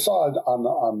 I saw it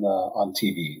on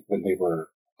TV when they were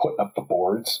putting up the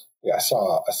boards. Yeah, I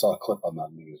saw a clip on the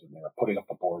news when they were putting up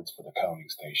the boards for the counting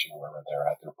station or wherever they're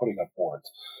at. They're putting up boards.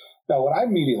 Now, when I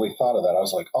immediately thought of that, I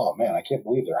was like, oh man, I can't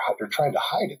believe they're trying to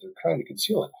hide it. They're trying to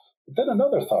conceal it. But then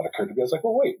another thought occurred to me. I was like,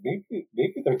 well, wait,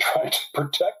 maybe they're trying to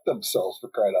protect themselves, for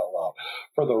crying out loud,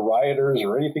 for the rioters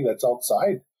or anything that's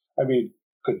outside. I mean,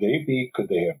 were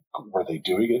they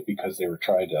doing it because they were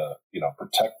trying to,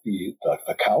 protect the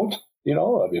count?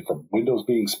 From windows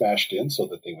being smashed in so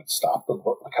that they would stop the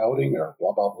counting or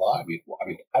blah, blah, blah. I mean,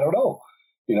 I don't know.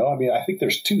 I think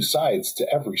there's two sides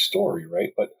to every story,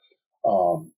 right?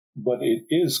 But it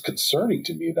is concerning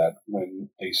to me that when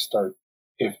they start,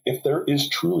 if there is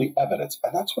truly evidence,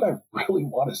 and that's what I really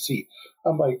want to see.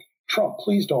 I'm like, Trump,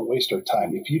 please don't waste our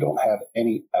time. If you don't have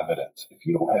any evidence, if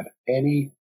you don't have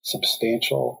any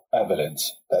substantial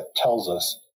evidence that tells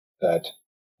us that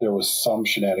there was some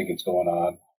shenanigans going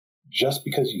on, just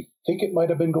because you think it might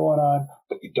have been going on,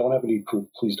 but you don't have any proof,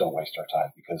 please don't waste our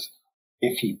time. Because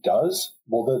if he does,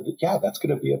 well, that's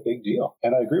going to be a big deal.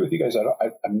 And I agree with you guys.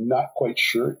 I'm not quite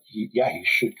sure. He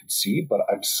should concede, but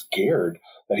I'm scared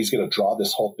that he's going to draw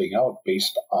this whole thing out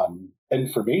based on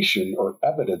information or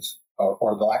evidence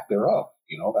or lack thereof.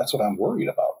 That's what I'm worried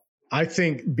about. I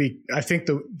think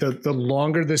the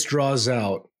longer this draws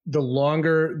out, the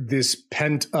longer this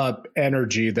pent up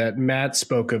energy that Matt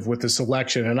spoke of with this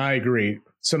election, and I agree,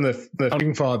 some of the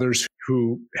founding fathers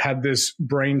who had this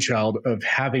brainchild of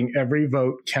having every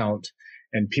vote count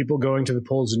and people going to the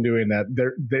polls and doing that,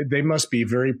 they must be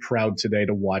very proud today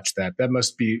to watch that. That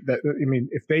must be that. I mean,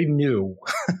 if they knew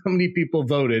how many people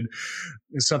voted,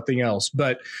 is something else.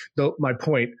 But my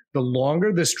point, the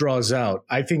longer this draws out,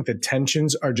 I think the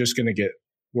tensions are just going to get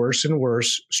worse and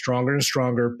worse, stronger and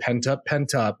stronger, pent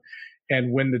up.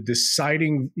 And when the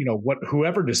deciding,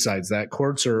 whoever decides that,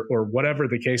 courts or whatever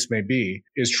the case may be,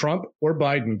 is Trump or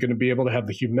Biden going to be able to have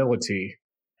the humility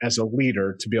as a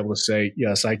leader to be able to say,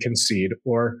 yes, I concede,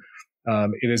 or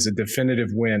it is a definitive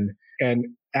win. And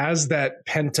as that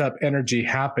pent up energy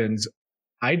happens,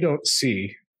 I don't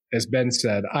see, as Ben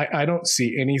said, I don't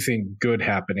see anything good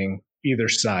happening either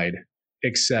side,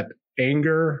 except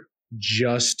anger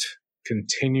just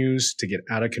continues to get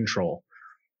out of control.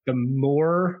 The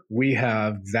more we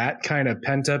have that kind of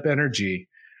pent up energy,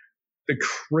 the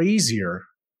crazier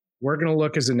we're going to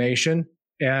look as a nation.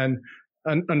 And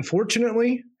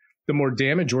unfortunately, the more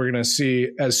damage we're going to see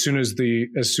as soon as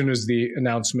the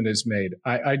announcement is made.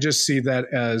 I just see that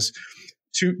as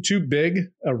too big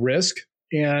a risk.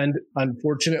 And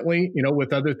unfortunately,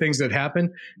 with other things that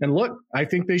happen, and look, I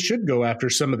think they should go after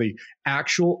some of the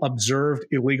actual observed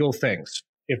illegal things.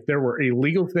 If there were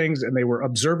illegal things and they were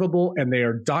observable and they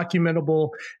are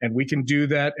documentable and we can do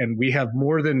that and we have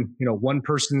more than, one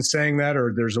person saying that,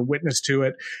 or there's a witness to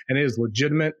it and it is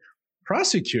legitimate,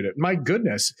 prosecute it. My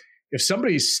goodness, if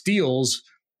somebody steals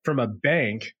from a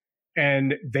bank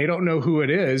and they don't know who it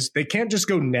is, they can't just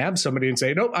go nab somebody and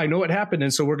say, nope, I know what happened.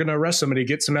 And so we're going to arrest somebody,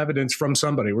 get some evidence from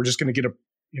somebody. We're just going to get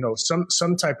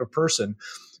some type of person.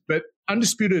 But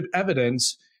undisputed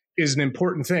evidence is an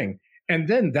important thing. And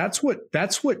then that's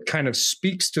what kind of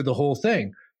speaks to the whole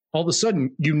thing. All of a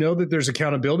sudden, that there's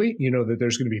accountability, that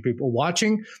there's going to be people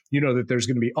watching, that there's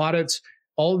going to be audits.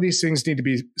 All of these things need to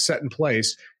be set in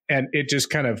place. And it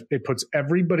just it puts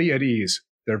everybody at ease.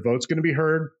 Their vote's going to be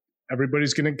heard.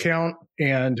 Everybody's going to count.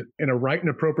 And in a right and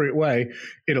appropriate way,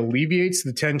 it alleviates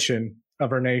the tension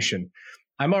of our nation.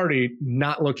 I'm already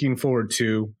not looking forward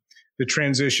to the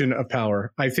transition of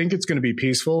power. I think it's going to be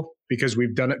peaceful because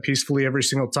we've done it peacefully every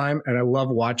single time. And I love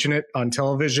watching it on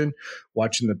television,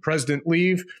 watching the president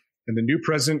leave and the new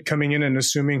president coming in and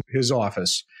assuming his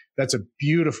office. That's a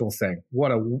beautiful thing.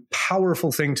 What a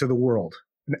powerful thing to the world,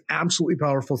 an absolutely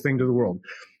powerful thing to the world.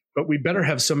 But we better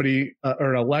have somebody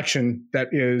or an election that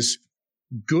is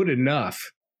good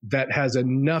enough, that has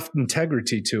enough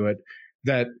integrity to it,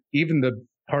 that even the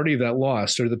party that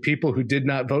lost or the people who did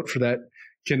not vote for that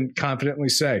can confidently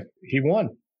say, he won.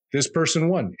 This person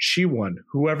won. She won.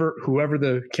 Whoever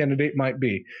the candidate might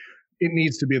be. It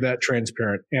needs to be that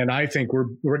transparent. And I think we're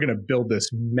going to build this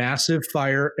massive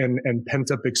fire and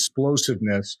pent up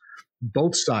explosiveness,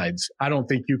 both sides. I don't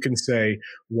think you can say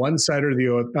one side or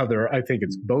the other. I think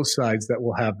it's both sides that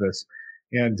will have this.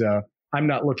 And I'm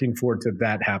not looking forward to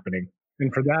that happening.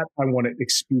 And for that, I want it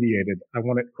expedited. I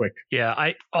want it quick.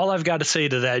 Yeah, all I've got to say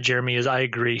to that, Jeremy, is I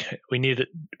agree. We need it.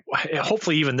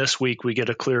 Hopefully, even this week, we get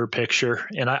a clearer picture.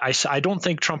 And I don't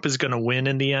think Trump is going to win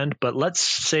in the end, but let's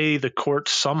say the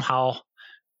courts somehow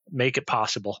make it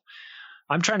possible.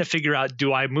 I'm trying to figure out,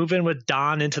 do I move in with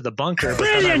Don into the bunker? But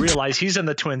then I realize he's in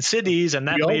the Twin Cities, and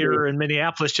that mayor in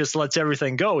Minneapolis just lets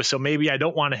everything go. So maybe I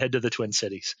don't want to head to the Twin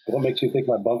Cities. What makes you think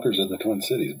my bunker's in the Twin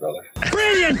Cities, brother?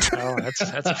 Brilliant! Oh, that's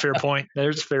a fair point.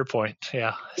 There's a fair point.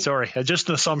 Yeah. Sorry. Just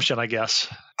an assumption, I guess.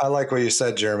 I like what you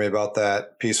said, Jeremy, about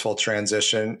that peaceful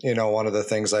transition. One of the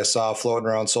things I saw floating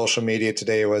around social media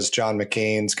today was John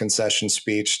McCain's concession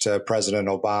speech to President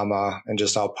Obama and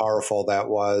just how powerful that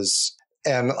was.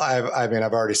 And I've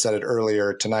already said it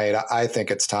earlier tonight. I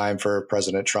think it's time for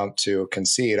President Trump to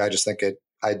concede. I just think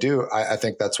I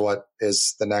think that's what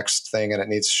is the next thing,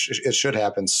 and it should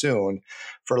happen soon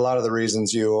for a lot of the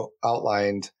reasons you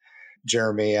outlined,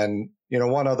 Jeremy. And,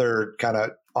 one other kind of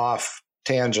off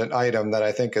tangent item that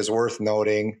I think is worth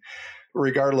noting,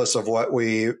 regardless of what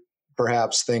we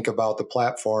perhaps think about the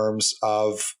platforms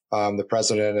of the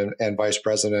president and vice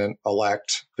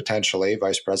president-elect, potentially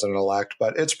vice president-elect.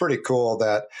 But it's pretty cool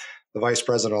that the vice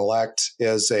president-elect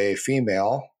is a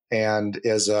female and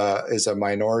is a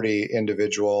minority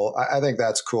individual. I think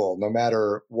that's cool. No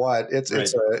matter what, it's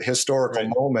a historical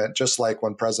moment, just like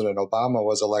when President Obama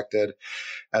was elected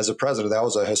as a president. That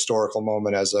was a historical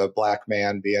moment as a Black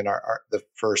man being the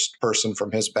first person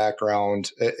from his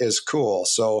background is cool.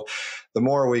 So the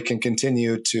more we can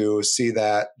continue to see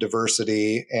that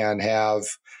diversity and have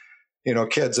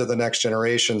kids of the next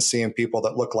generation seeing people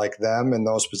that look like them in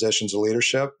those positions of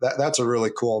leadership, that's a really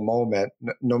cool moment,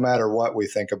 no matter what we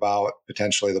think about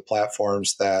potentially the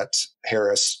platforms that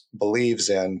Harris believes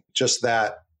in. Just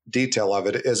that detail of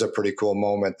it is a pretty cool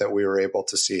moment that we were able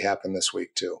to see happen this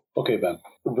week too. Okay, Ben,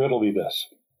 riddle me this.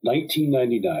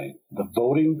 1999, the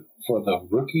voting for the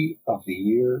Rookie of the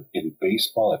Year in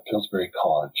baseball at Pillsbury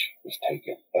College was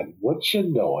taken. And would you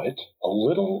know it, a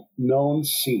little-known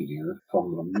senior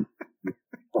from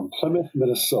Plymouth,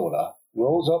 Minnesota,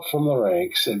 rose up from the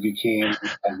ranks and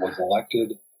was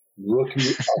elected Rookie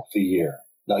of the Year.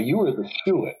 Now, you were the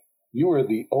shoo-it. You were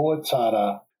the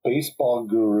Owatonna baseball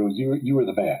guru. You were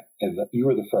the man, and you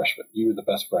were the freshman. You were the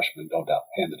best freshman, no doubt,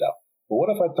 handed out. But what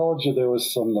if I told you there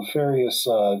was some nefarious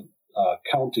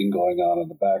counting going on in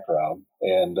the background,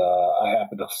 and I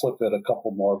happened to flip it a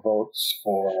couple more votes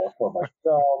for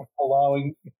myself,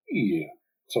 allowing me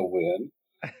to win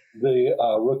the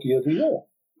Rookie of the Year,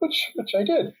 which I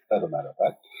did, as a matter of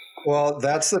fact. Well,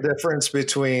 that's the difference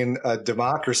between a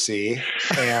democracy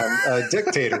and a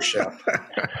dictatorship.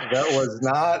 That was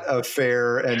not a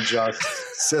fair and just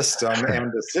system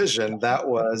and decision. That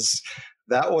was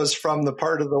from the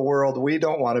part of the world we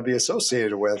don't want to be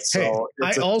associated with. So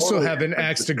I also have an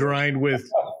axe to grind with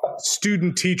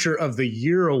Student Teacher of the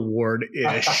Year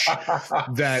award-ish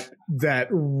that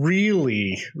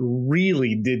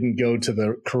really didn't go to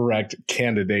the correct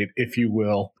candidate, if you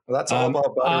will. Well, that's all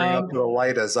about buttering up the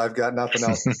Elitas. I've got nothing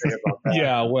else to say about that.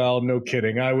 Yeah, well, no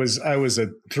kidding. I was a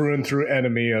through and through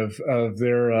enemy of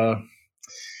their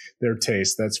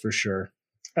taste. That's for sure.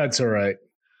 That's all right.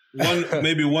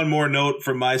 Maybe one more note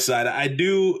from my side. I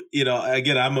do,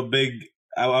 again,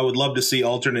 I would love to see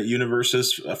alternate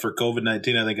universes for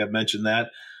COVID-19. I think I've mentioned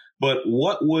that. But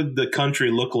what would the country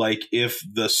look like if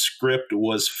the script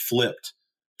was flipped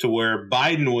to where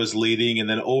Biden was leading, and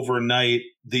then overnight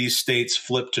these states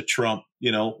flipped to Trump,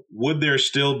 would there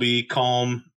still be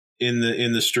calm in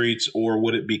the streets, or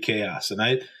would it be chaos?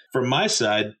 And from my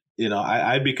side,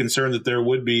 I'd be concerned that there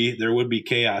would be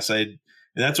chaos. And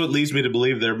that's what leads me to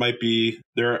believe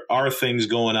there are things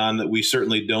going on that we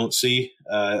certainly don't see.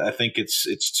 I think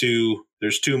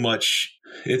there's too much.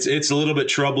 It's a little bit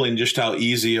troubling just how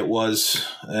easy it was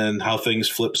and how things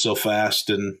flip so fast.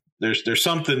 And there's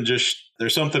something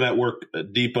at work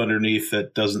deep underneath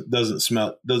that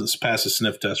doesn't pass a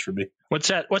sniff test for me. What's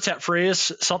that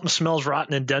phrase? Something smells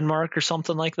rotten in Denmark or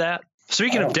something like that.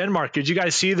 Speaking of Denmark, did you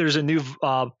guys see there's a new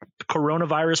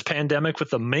coronavirus pandemic with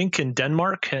the mink in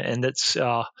Denmark, and it's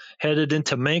headed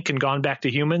into mink and gone back to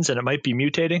humans, and it might be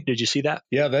mutating? Did you see that?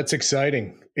 Yeah, that's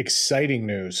exciting. Exciting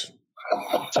news.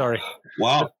 Sorry.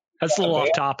 Wow. That's a little off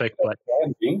topic, but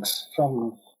ban minks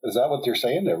from. Is that what they're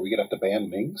saying? Are we going to have to ban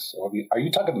minks? Are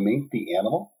you talking mink the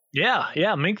animal?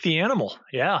 Yeah, mink the animal.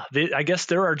 Yeah, I guess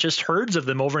there are just herds of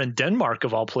them over in Denmark,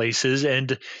 of all places,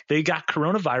 and they got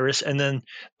coronavirus, and then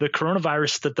the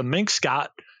coronavirus that the minks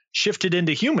got shifted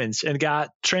into humans and got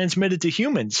transmitted to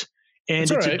humans,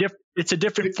 and it's a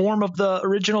different form of the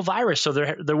original virus. So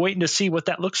they're waiting to see what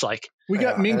that looks like. We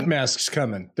got mink masks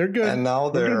coming. They're good. And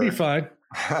now they're going to be fine.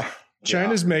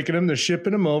 China's making them. They're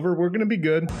shipping them over. We're going to be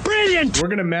good. Brilliant. We're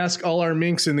going to mask all our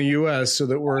minks in the U.S. so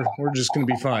that we're just going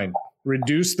to be fine.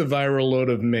 Reduce the viral load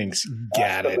of minks.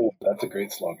 Got it. That's a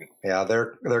great slogan. Yeah,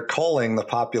 they're culling the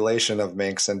population of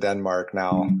minks in Denmark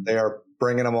now. They are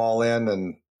bringing them all in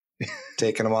and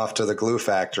taking them off to the glue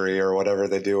factory or whatever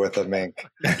they do with the mink.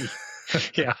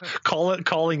 Yeah,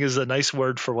 calling is a nice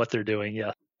word for what they're doing.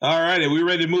 Yeah. All right, are we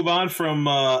ready to move on from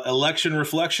election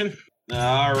reflection?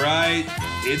 All right,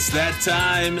 it's that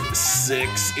time.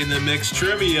 6 in the Mix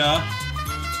trivia.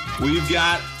 We've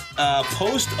got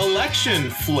post-election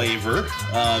flavor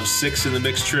of 6 in the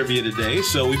Mix trivia today.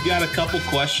 So we've got a couple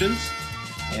questions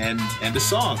and a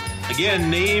song. Again,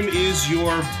 name is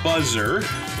your buzzer.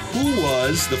 Who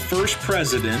was the first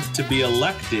president to be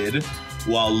elected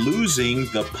while losing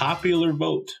the popular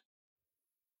vote?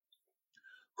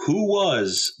 Who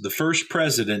was the first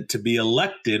president to be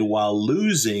elected while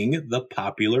losing the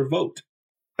popular vote?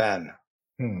 Ben.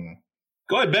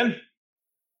 Go ahead, Ben.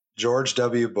 George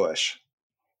W. Bush.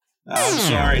 I'm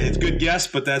sorry. It's a good guess,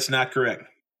 but that's not correct.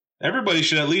 Everybody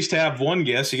should at least have one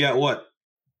guess. You got what?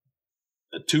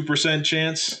 A 2%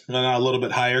 chance? Well, not a little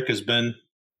bit higher because Ben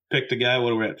picked a guy.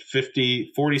 What are we at?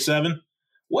 47?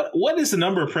 What is the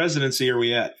number of presidency are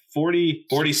we at?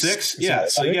 46? Yeah,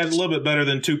 so you got a little bit better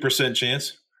than 2%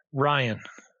 chance. Ryan.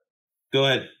 Go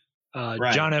ahead.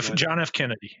 Ryan, John F.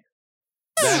 Kennedy.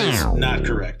 That is not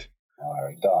correct. All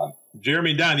right, Don. Jeremy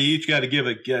and Don, you each got to give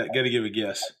a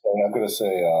guess. I'm going to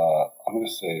say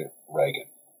Reagan.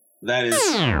 That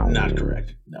is not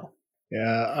correct. No.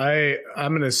 Yeah,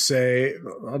 I'm going to say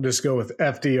I'll just go with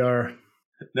FDR.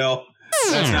 No,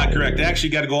 that's not correct. I actually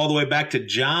got to go all the way back to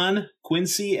John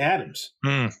Quincy Adams.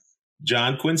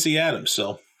 John Quincy Adams.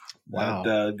 So,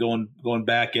 wow. Going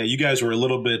back, yeah, you guys were a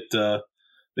little bit, I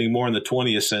think more in the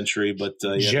 20th century, but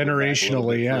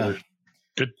generationally, yeah.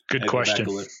 Good question.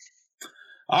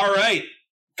 All right.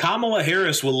 Kamala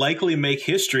Harris will likely make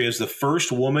history as the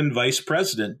first woman vice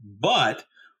president, but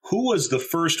who was the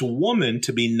first woman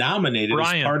to be nominated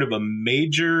as part of a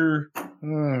major?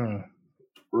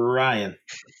 Ryan.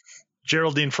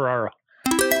 Geraldine Ferraro.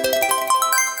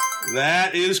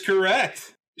 That is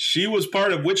correct. She was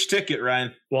part of which ticket,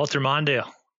 Ryan? Walter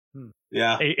Mondale.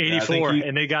 Yeah, 84,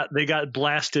 and they got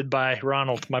blasted by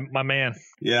Ronald, my man.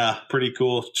 Yeah, pretty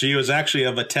cool. She was actually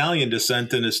of Italian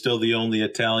descent and is still the only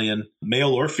Italian,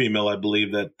 male or female, I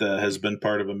believe, that has been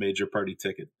part of a major party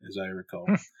ticket, as I recall.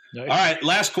 Nice. All right,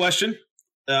 last question.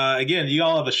 Again, you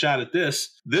all have a shot at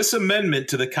this. This amendment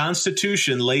to the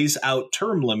Constitution lays out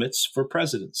term limits for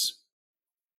presidents.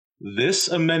 This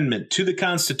amendment to the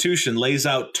Constitution lays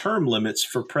out term limits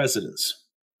for presidents.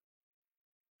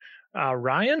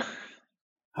 Ryan?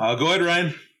 Go ahead,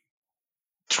 Ryan.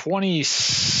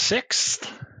 26th?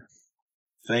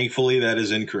 Thankfully, that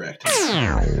is incorrect.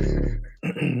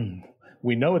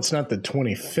 We know it's not the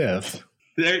 25th.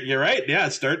 There, you're right. Yeah,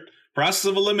 start process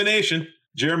of elimination.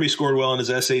 Jeremy scored well in his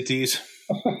SATs.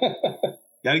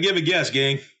 Got to give a guess,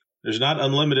 gang. There's not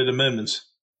unlimited amendments.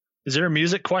 Is there a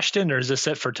music question, or is this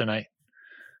it for tonight?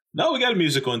 No, we got a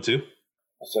music one, too.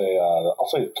 I'll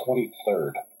say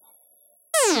 23rd.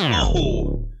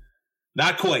 No,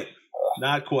 not quite.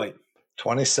 Not quite.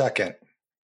 22nd.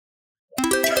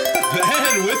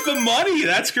 And with the money,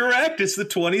 that's correct. It's the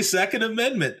 22nd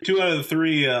Amendment. 2 out of the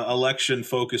 3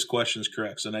 election-focused questions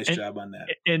correct. So nice job on that.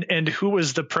 And who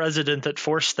was the president that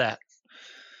forced that?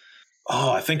 Oh,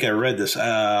 I think I read this.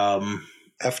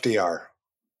 FDR.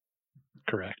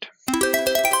 Correct.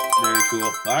 Very cool.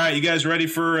 All right, you guys ready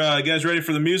for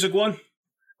the music one?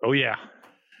 Oh yeah.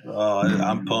 Oh,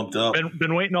 I'm pumped up.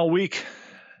 Been waiting all week.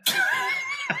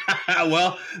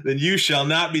 Well, then you shall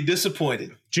not be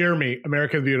disappointed. Jeremy,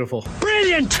 America the Beautiful.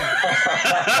 Brilliant.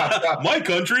 My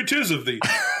country, 'tis of thee.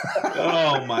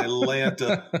 Oh, my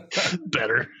Lanta.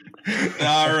 Better.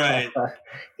 All right.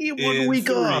 One week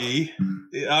off.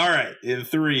 All right. In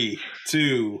 3,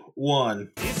 2,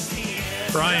 1.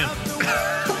 Brian.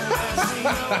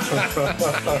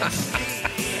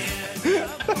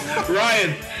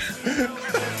 Ryan.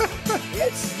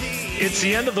 It's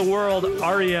the end of the world.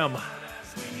 REM.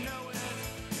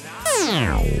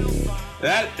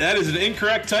 That is an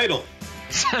incorrect title.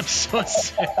 I'm so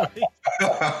silly.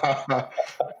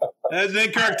 That's an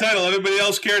incorrect title. Everybody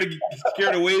else care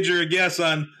to wager a guess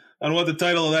on what the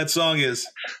title of that song is?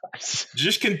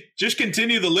 Just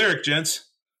continue the lyric, gents.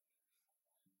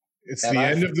 It's the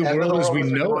end of the world as we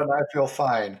know it. And I feel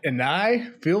fine. And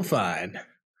I feel fine.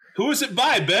 Who is it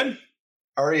by, Ben?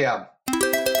 REM.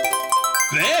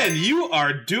 Ben, you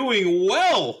are doing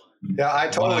well. Yeah, I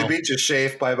totally beat you,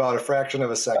 Shafe, by about a fraction of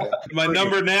a second. My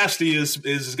number nasty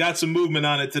is got some movement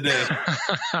on it today.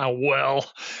 Well,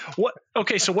 what?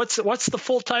 Okay, so what's the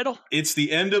full title? It's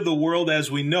the end of the world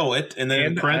as we know it, and then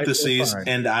in parentheses,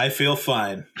 and I feel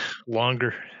fine.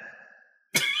 Longer.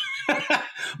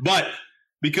 But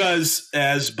because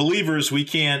as believers, we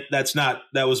can't.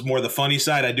 That was more the funny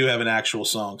side. I do have an actual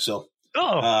song, so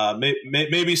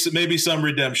maybe some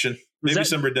redemption.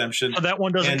 Some redemption. Oh, that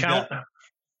one doesn't count.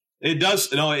 It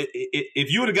does. No,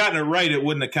 if you would have gotten it right, it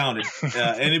wouldn't have counted.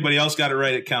 Anybody else got it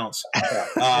right, it counts.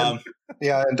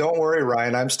 Yeah, and don't worry,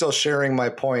 Ryan. I'm still sharing my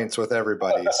points with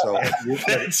everybody. So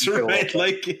that's right,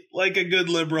 like a good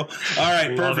liberal. All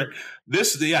right, perfect.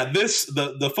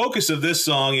 The focus of this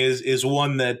song is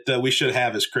one that we should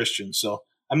have as Christians. So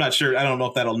I'm not sure. I don't know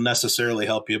if that'll necessarily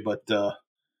help you, but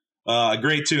a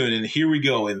great tune. And here we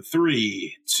go in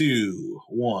 3, 2,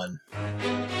 1.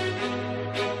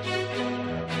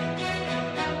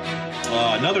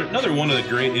 Another one of the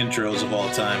great intros of all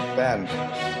time. Ben.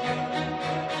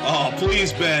 Oh,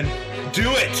 please, Ben.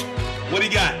 Do it. What do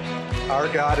you got? Our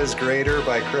God is Greater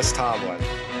by Chris Tomlin.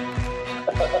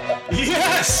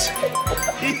 Yes!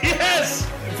 Yes!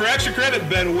 For extra credit,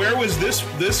 Ben, where was this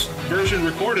version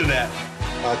recorded at?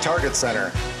 Target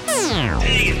Center.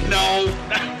 Dang it, no.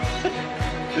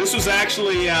 This was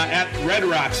actually at Red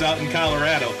Rocks out in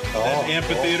Colorado. That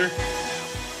amphitheater.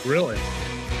 Really?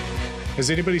 Has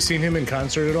anybody seen him in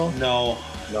concert at all? No.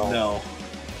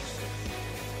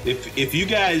 If you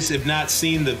guys have not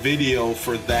seen the video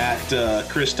for that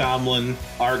Chris Tomlin,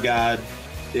 Our God,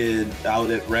 out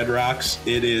at Red Rocks,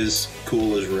 it is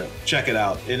cool as rip. Check it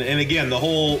out. And again, the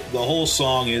whole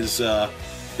song is that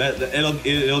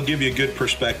it'll give you a good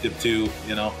perspective too.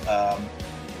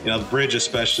 The bridge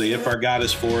especially. If our God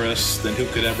is for us, then who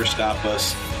could ever stop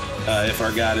us? If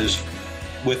our God is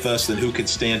with us, then who could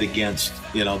stand against?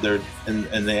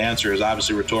 And the answer is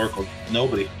obviously rhetorical.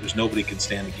 Nobody. There's nobody can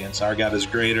stand against. Our God is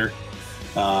greater.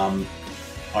 Our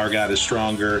God is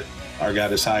stronger. Our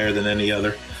God is higher than any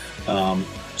other.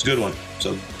 It's a good one.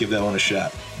 So give that one a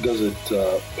shot. Does it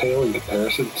pale in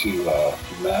comparison to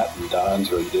Matt and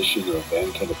Don's rendition of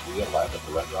Van Canapria live at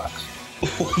the Red Rocks?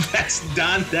 That's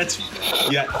Don.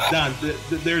 Don.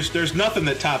 There's nothing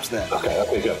that tops that.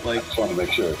 Okay, good. I just want to make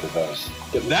sure because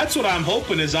that's what I'm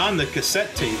hoping is on the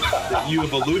cassette tape that you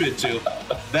have alluded to.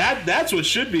 That's what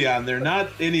should be on there,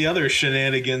 not any other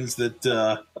shenanigans that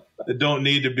don't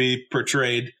need to be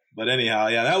portrayed. But anyhow,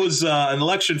 yeah, that was an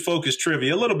election-focused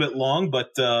trivia, a little bit long,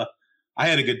 but I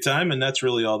had a good time, and that's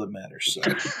really all that matters. So.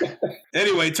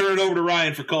 Anyway, turn it over to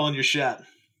Ryan for calling your shot.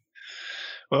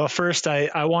 Well, first,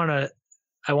 I want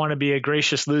to be a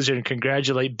gracious loser and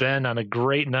congratulate Ben on a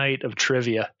great night of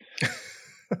trivia.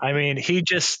 I mean,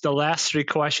 the last 3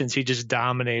 questions, he just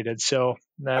dominated. So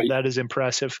that is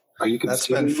impressive. That's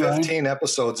been 15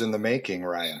 episodes in the making,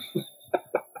 Ryan.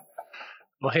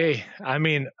 Well, hey, I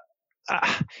mean,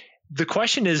 the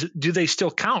question is, do they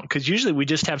still count? Because usually we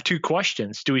just have 2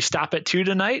 questions. Do we stop at 2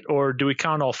 tonight, or do we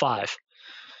count all 5?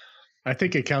 I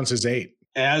think it counts as 8.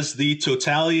 As the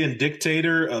totalitarian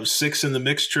dictator of 6 in the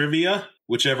Mix trivia,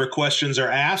 whichever questions are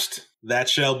asked, that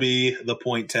shall be the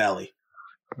point tally.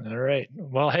 All right.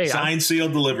 Well, hey, signed,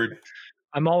 sealed, delivered.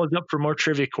 I'm always up for more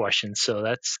trivia questions, so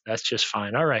that's just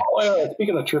fine. All right.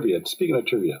 Speaking of trivia, did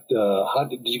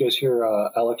you guys hear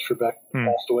Alex Trebek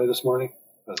passed away this morning?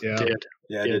 Yeah,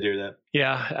 I did hear that.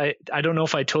 Yeah, I don't know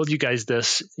if I told you guys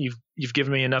this. You've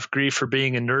given me enough grief for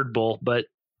being a nerd bull, but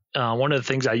one of the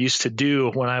things I used to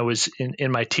do when I was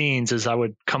in my teens is I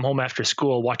would come home after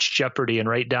school, watch Jeopardy, and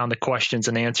write down the questions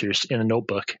and answers in a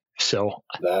notebook. So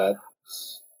that's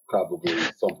probably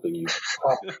something you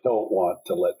probably don't want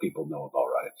to let people know about,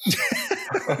 right?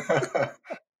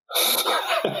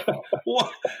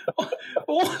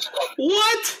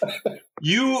 What?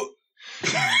 You?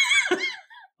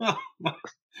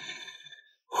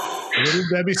 Little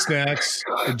Debbie Snacks,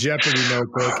 the Jeopardy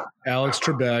notebook, Alex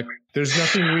Trebek. There's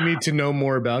nothing we need to know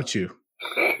more about you.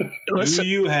 Do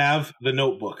you have the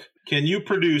notebook? Can you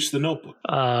produce the notebook?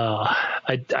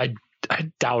 I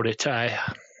doubt it. I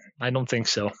don't think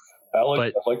so.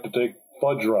 Alex, I'd like to take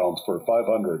fudge rounds for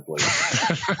 500, please.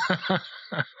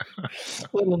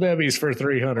 Little Debbie's for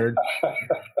 300.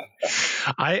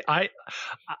 I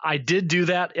did do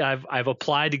that. I've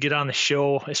applied to get on the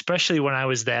show, especially when I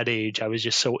was that age. I was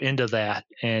just so into that.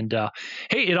 And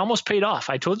hey, it almost paid off.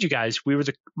 I told you guys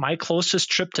my closest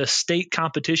trip to state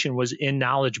competition was in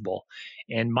Knowledge Bowl,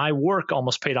 and my work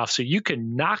almost paid off. So you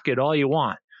can knock it all you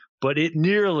want, but it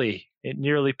nearly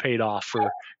paid off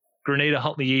for Grenada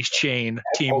Huntley East Chain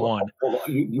Team 1.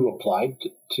 You applied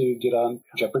to get on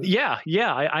Jeopardy?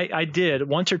 Yeah, I did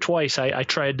once or twice. I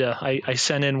tried to. I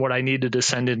sent in what I needed to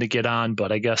send in to get on,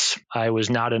 but I guess I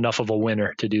was not enough of a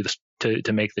winner to do this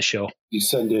to make the show. You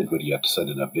send in? Would you have to send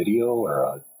in a video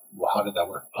or how did that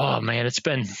work? Oh man, it's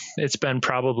been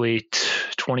probably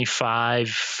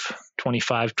 25,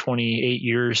 28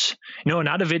 years. No,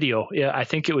 not a video. Yeah, I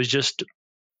think it was just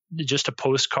a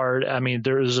postcard. I mean,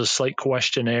 there was a slight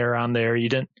questionnaire on there. You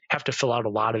didn't have to fill out a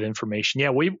lot of information. Yeah,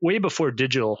 way before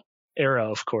digital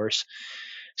era, of course.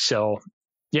 So,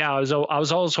 yeah, I was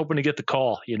always hoping to get the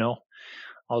call. I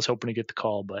was hoping to get the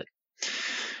call, but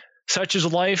such is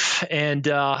life, and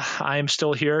I am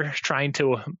still here trying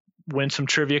to win some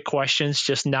trivia questions,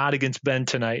 just not against Ben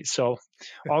tonight. So,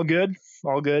 all good.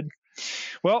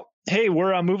 Well, hey,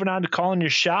 we're moving on to calling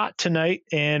your shot tonight,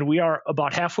 and we are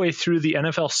about halfway through the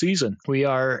NFL season. We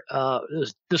are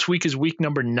this week is week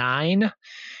number 9,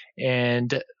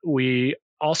 and we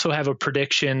also have a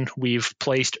prediction we've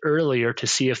placed earlier to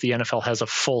see if the NFL has a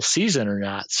full season or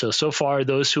not. So far,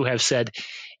 those who have said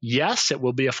yes, it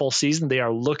will be a full season, they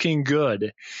are looking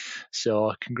good.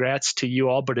 So congrats to you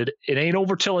all, but it ain't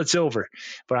over till it's over.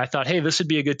 But I thought, hey, this would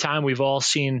be a good time. We've all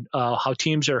seen how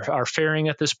teams are faring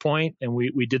at this point, and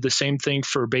we did the same thing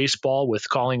for baseball with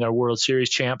calling our World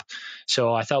Series champ.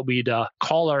 So I thought we'd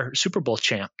call our Super Bowl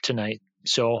champ tonight.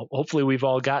 So hopefully we've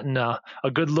all gotten a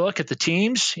good look at the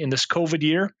teams in this COVID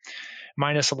year,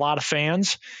 minus a lot of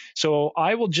fans. So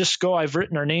I will just go. I've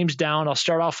written our names down. I'll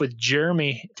start off with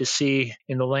Jeremy to see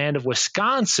in the land of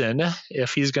Wisconsin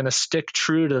if he's going to stick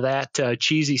true to that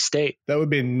cheesy state. That would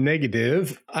be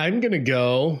negative. I'm going to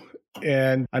go,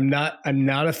 and I'm not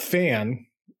a fan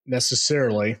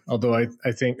necessarily, although I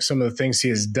think some of the things he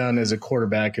has done as a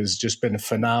quarterback has just been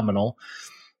phenomenal.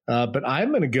 But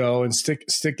I'm going to go and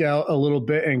stick out a little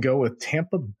bit and go with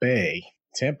Tampa Bay.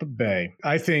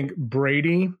 I think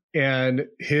Brady and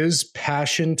his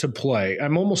passion to play,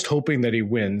 I'm almost hoping that he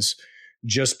wins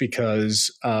just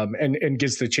because and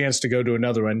gets the chance to go to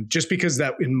another one, just because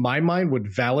that in my mind would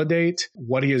validate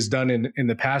what he has done in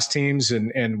the past teams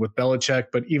and with Belichick.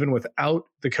 But even without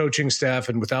the coaching staff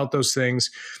and without those things,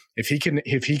 if he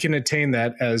can attain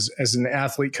that as an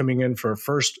athlete coming in for a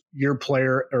first year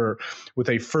player or with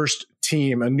a first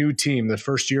team, a new team, the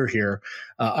first year here,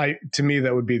 to me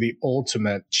that would be the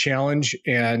ultimate challenge.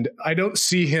 And I don't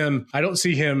see him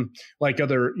like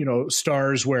other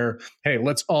stars where, hey,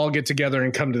 let's all get together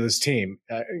and come to this team.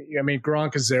 I mean,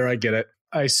 Gronk is there, I get it.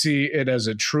 I see it as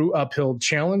a true uphill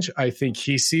challenge. I think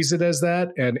he sees it as that.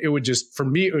 And it would for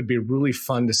me, it would be really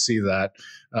fun to see that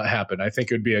happen. I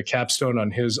think it would be a capstone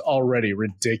on his already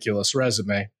ridiculous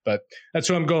resume. But that's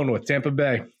what I'm going with, Tampa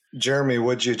Bay. Jeremy,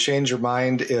 would you change your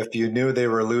mind if you knew they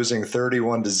were losing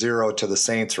 31-0 to the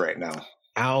Saints right now?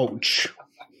 Ouch.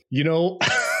 Yes,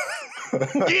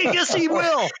 he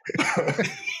will.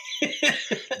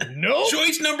 No.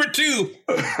 Choice number 2.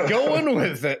 Going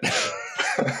with it.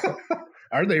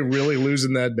 Are they really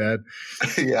losing that bad?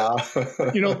 Yeah.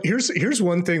 Here's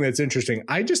one thing that's interesting.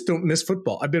 I just don't miss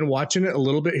football. I've been watching it a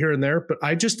little bit here and there, but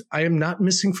I am not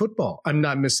missing football. I'm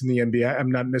not missing the NBA. I'm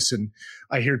not missing.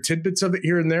 I hear tidbits of it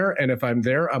here and there, and if I'm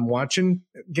there, I'm watching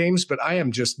games, but I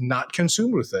am just not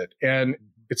consumed with it. And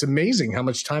it's amazing how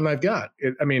much time I've got.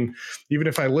 Even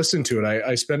if I listen to it,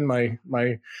 I spend my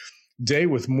day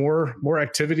with more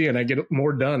activity and I get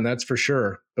more done. That's for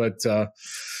sure. But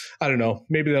I don't know.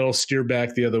 Maybe that'll steer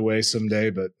back the other way someday.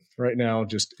 But right now,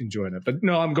 just enjoying it. But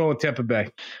no, I'm going with Tampa Bay.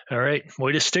 All right.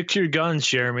 Way to stick to your guns,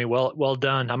 Jeremy. Well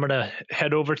done. I'm going to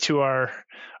head over to our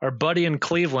buddy in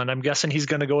Cleveland. I'm guessing he's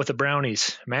going to go with the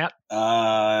Brownies. Matt?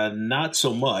 Not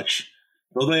so much.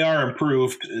 Though they are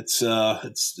improved. It's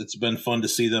been fun to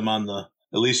see them on the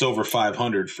at least over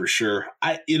 500 for sure.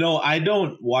 I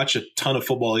don't watch a ton of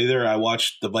football either. I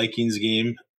watched the Vikings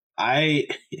game. I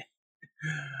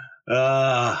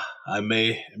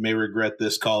may regret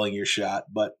this calling your shot,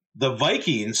 but the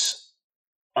Vikings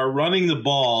are running the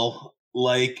ball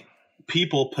like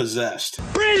people possessed.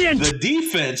 Brilliant! The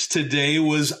defense today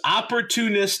was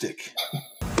opportunistic.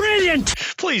 Brilliant!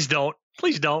 Please don't.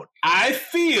 I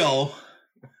feel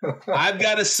I've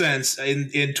got a sense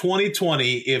in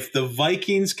 2020, if the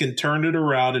Vikings can turn it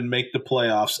around and make the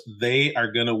playoffs, they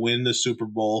are going to win the Super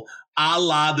Bowl, a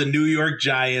la the New York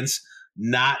Giants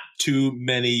not too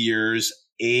many years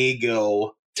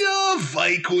ago. Duh,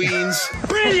 Vikings.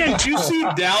 Brilliant! Did you see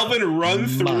Dalvin run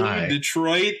through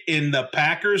Detroit in the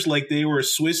Packers like they were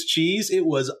Swiss cheese? It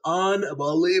was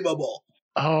unbelievable.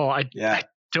 Oh, I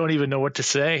don't even know what to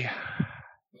say.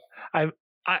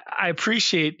 I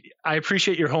appreciate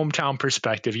your hometown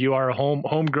perspective. You are a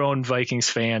homegrown Vikings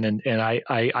fan, and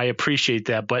I appreciate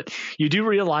that. But you do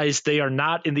realize they are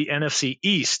not in the NFC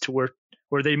East, where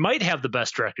they might have the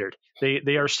best record.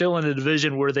 They are still in a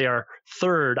division where they are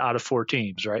third out of 4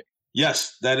 teams, right?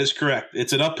 Yes, that is correct.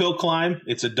 It's an uphill climb.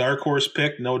 It's a dark horse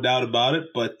pick, no doubt about it.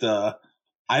 But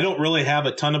I don't really have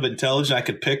a ton of intelligence. I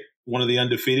could pick one of the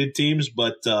undefeated teams,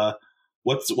 but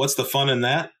what's the fun in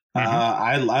that?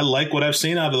 Mm-hmm. I like what I've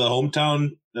seen out of the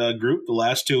hometown group the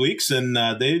last 2 weeks, and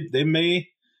they may.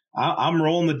 I'm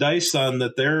rolling the dice on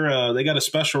that. They got a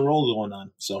special role going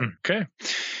on. So okay,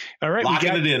 all right,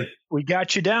 locking it in. We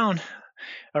got you down.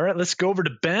 All right, let's go over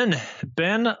to Ben.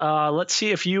 Ben, let's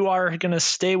see if you are going to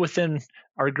stay within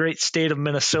our great state of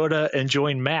Minnesota and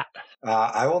join Matt.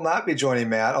 I will not be joining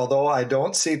Matt, although I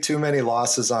don't see too many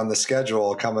losses on the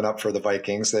schedule coming up for the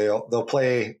Vikings. They'll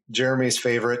play Jeremy's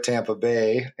favorite Tampa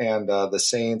Bay and the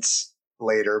Saints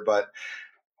later, but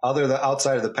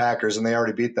outside of the Packers, and they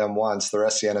already beat them once, the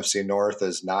rest of the NFC North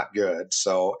is not good.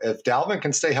 So if Dalvin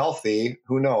can stay healthy,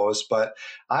 who knows? But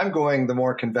I'm going the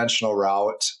more conventional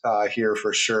route here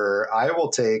for sure. I will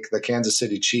take the Kansas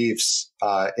City Chiefs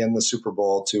in the Super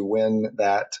Bowl to win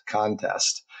that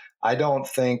contest. I don't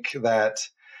think that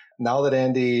now that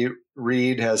Andy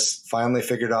Reid has finally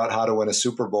figured out how to win a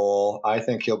Super Bowl, I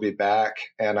think he'll be back,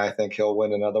 and I think he'll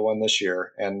win another one this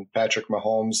year. And Patrick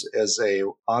Mahomes is a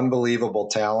unbelievable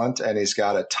talent, and he's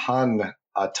got a ton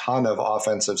of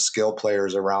offensive skill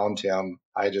players around him.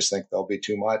 I just think there'll be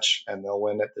too much, and they'll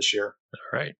win it this year.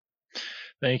 All right.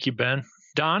 Thank you, Ben.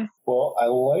 Don? Well, I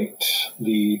liked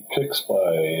the picks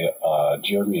by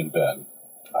Jeremy and Ben.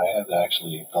 I had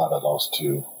actually thought of those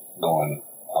two going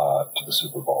to the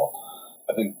Super Bowl.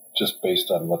 I think just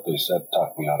based on what they said,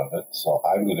 talked me out of it. So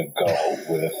I'm going to go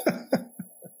with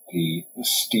the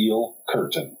Steel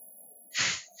Curtain.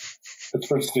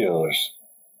 Pittsburgh Steelers.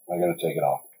 I'm going to take it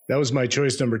off. That was my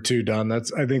choice number 2, Don.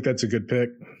 I think that's a good pick.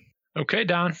 Okay,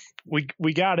 Don,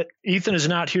 we got it. Ethan is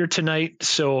not here tonight,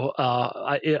 so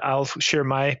I'll share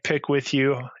my pick with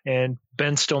you. And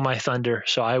Ben stole my thunder,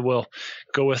 so I will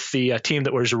go with the team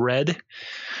that wears red,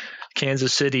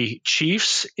 Kansas City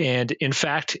Chiefs. And in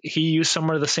fact, he used some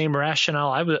of the same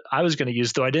rationale I was going to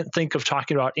use, though I didn't think of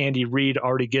talking about Andy Reid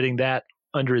already getting that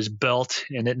under his belt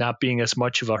and it not being as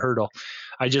much of a hurdle.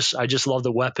 I just love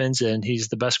the weapons, and he's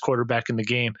the best quarterback in the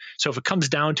game. So if it comes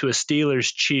down to a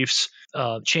Steelers-Chiefs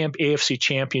AFC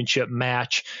Championship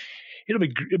match, it'll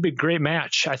be a great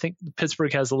match. I think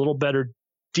Pittsburgh has a little better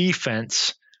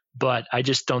defense, but I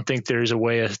just don't think there's a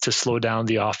way to slow down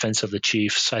the offense of the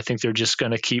Chiefs. I think they're just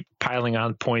going to keep piling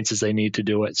on points as they need to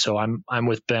do it. So I'm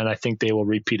with Ben. I think they will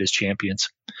repeat as champions.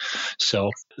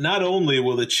 So not only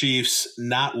will the Chiefs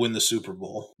not win the Super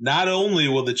Bowl, not only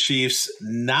will the Chiefs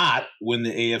not win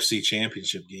the AFC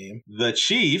Championship game, the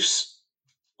Chiefs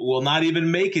will not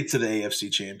even make it to the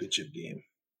AFC Championship game.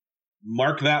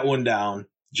 Mark that one down.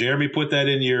 Jeremy, put that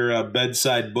in your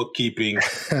bedside bookkeeping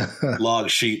log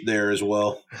sheet there as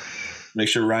well. Make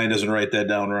sure Ryan doesn't write that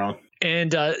down wrong.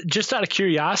 And just out of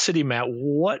curiosity, Matt,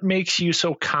 what makes you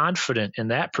so confident in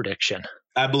that prediction?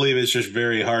 I believe it's just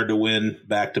very hard to win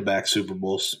back-to-back Super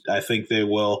Bowls. I think they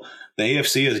will. The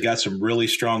AFC has got some really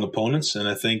strong opponents, and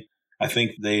I think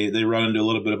they run into a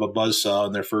little bit of a buzzsaw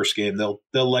in their first game. They'll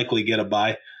likely get a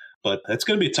bye. But that's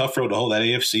going to be a tough road to hold. That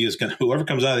AFC is going to, whoever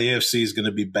comes out of the AFC is going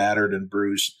to be battered and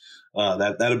bruised.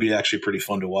 That'll be actually pretty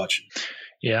fun to watch.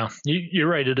 Yeah, you're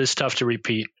right. It is tough to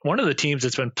repeat. One of the teams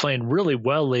that's been playing really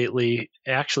well lately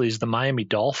actually is the Miami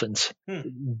Dolphins.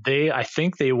 I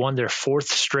think they won their 4th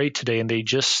straight today, and they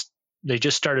just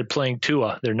started playing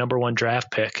Tua, their number 1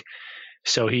 draft pick.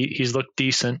 So he's looked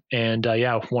decent, and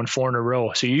won 4 in a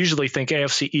row. So you usually think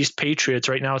AFC East Patriots.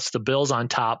 Right now it's the Bills on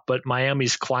top, but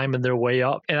Miami's climbing their way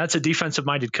up, and that's a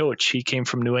defensive-minded coach. He came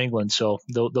from New England, so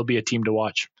they'll be a team to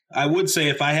watch. I would say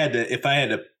if I had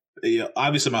to,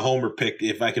 obviously my homer pick,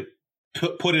 if I could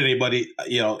put anybody,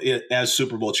 as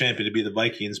Super Bowl champion, to be the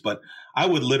Vikings, but I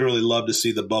would literally love to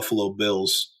see the Buffalo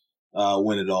Bills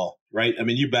win it all. Right? I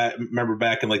mean, remember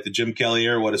back in like the Jim Kelly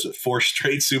era, 4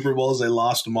 straight Super Bowls, they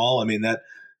lost them all. I mean,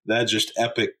 that's just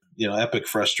epic, epic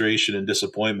frustration and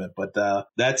disappointment. But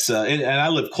that's and I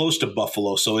live close to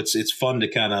Buffalo, so it's fun to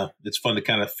kind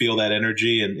of feel that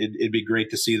energy, and it'd be great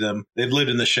to see them. They've lived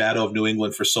in the shadow of New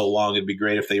England for so long. It'd be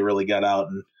great if they really got out,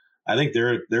 and I think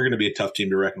they're going to be a tough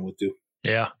team to reckon with too.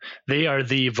 Yeah, they are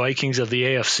the Vikings of the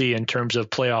AFC in terms of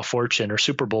playoff fortune or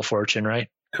Super Bowl fortune, right?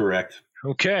 Correct.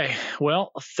 Okay.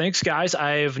 Well, thanks, guys.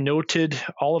 I've noted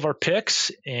all of our picks,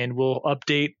 and we'll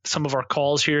update some of our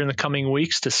calls here in the coming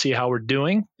weeks to see how we're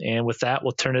doing. And with that,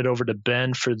 we'll turn it over to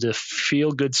Ben for the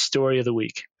feel-good story of the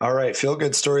week. All right,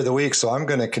 feel-good story of the week. So I'm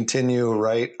going to continue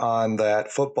right on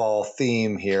that football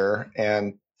theme here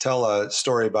and tell a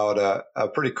story about a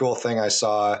pretty cool thing I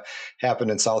saw happen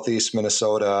in Southeast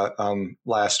Minnesota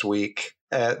last week.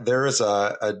 There is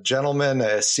a gentleman,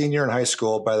 a senior in high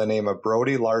school by the name of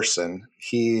Brody Larson.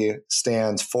 He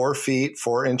stands 4 feet,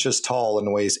 4 inches tall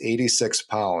and weighs 86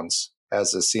 pounds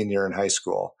as a senior in high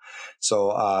school.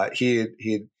 So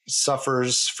he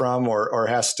suffers from or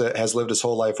has lived his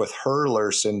whole life with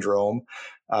Hurler syndrome.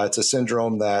 It's a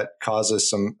syndrome that causes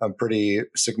some pretty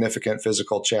significant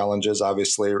physical challenges,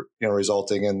 obviously,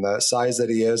 resulting in the size that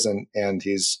he is, and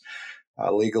he's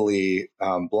legally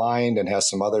blind and has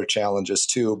some other challenges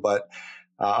too. But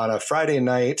on a Friday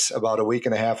night, about a week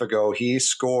and a half ago, he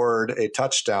scored a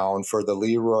touchdown for the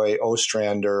Leroy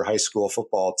Ostrander high school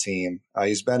football team.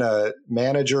 He's been a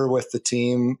manager with the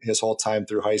team his whole time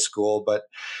through high school, but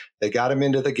they got him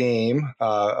into the game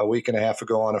a week and a half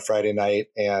ago on a Friday night,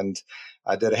 and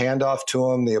I did a handoff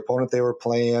to him. The opponent they were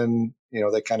playing,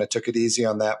 they kind of took it easy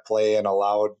on that play and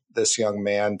allowed this young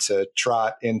man to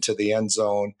trot into the end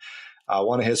zone.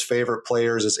 One of his favorite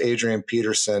players is Adrian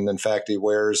Peterson. In fact, he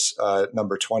wears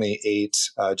number 28,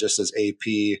 just as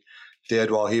AP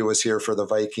did while he was here for the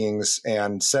Vikings,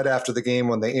 and said after the game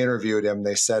when they interviewed him,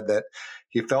 they said that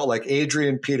he felt like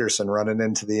Adrian Peterson running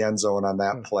into the end zone on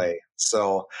that play.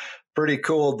 So pretty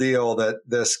cool deal that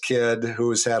this kid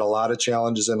who's had a lot of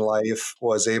challenges in life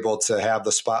was able to have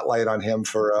the spotlight on him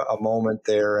for a moment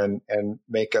there and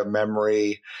make a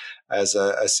memory as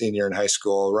a senior in high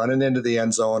school, running into the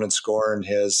end zone and scoring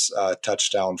his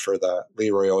touchdown for the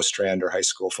Leroy Ostrander high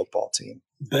school football team.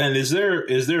 Ben, is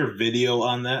there video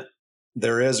on that?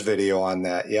 There is video on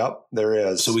that. Yep, there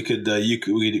is. So we could we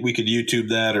could YouTube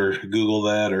that or Google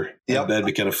that, or that'd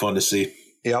be kind of fun to see.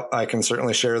 Yep, I can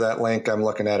certainly share that link. I'm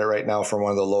looking at it right now from one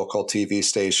of the local TV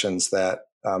stations that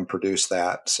produced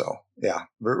that. So, yeah,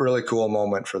 really cool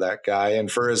moment for that guy.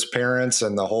 And for his parents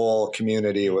and the whole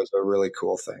community, it was a really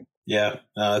cool thing. Yeah,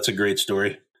 that's a great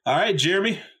story. All right,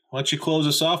 Jeremy, why don't you close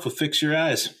us off with Fix Your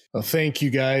Eyes? Well, thank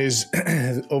you, guys.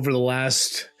 Over the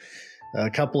last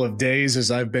couple of days,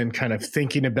 as I've been kind of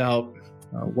thinking about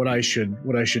what I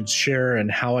should share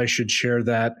and how I should share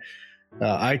that,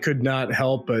 I could not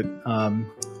help but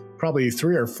probably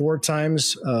 3 or 4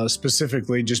 times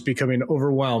specifically just becoming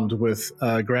overwhelmed with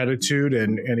gratitude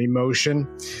and emotion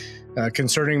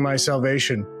concerning my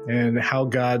salvation and how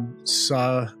God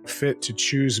saw fit to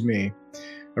choose me.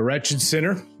 A wretched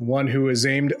sinner, one who is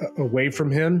aimed away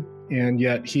from him, and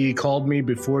yet he called me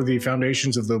before the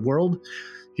foundations of the world.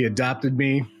 He adopted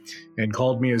me and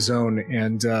called me his own.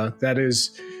 And that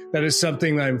is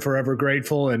something I'm forever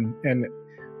grateful, and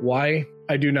why,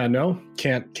 I do not know.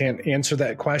 Can't answer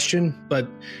that question, but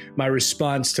my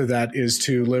response to that is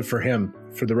to live for him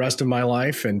for the rest of my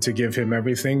life and to give him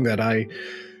everything that I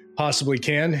possibly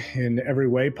can in every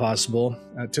way possible.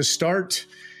 To start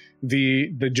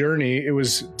the journey, it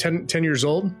was 10 years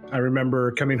old. I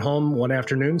remember coming home one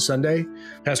afternoon, Sunday.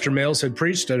 Pastor Males had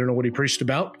preached. I don't know what he preached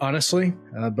about, honestly,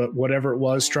 but whatever it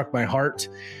was struck my heart.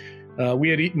 We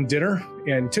had eaten dinner,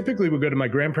 and typically we go to my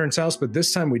grandparents' house, but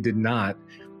this time we did not.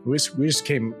 We just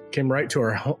came right to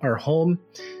our home,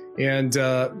 and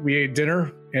we ate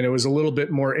dinner, and it was a little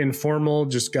bit more informal,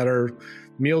 just got our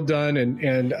meal done,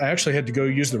 and I actually had to go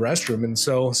use the restroom. And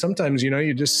so sometimes,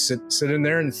 you just sit in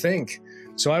there and think.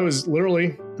 So I was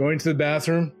literally going to the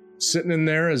bathroom, sitting in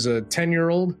there as a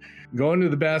 10-year-old, going to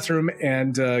the bathroom,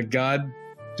 and God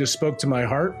just spoke to my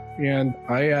heart, and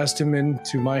I asked him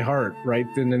into my heart right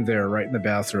then and there, right in the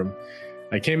bathroom.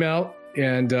 I came out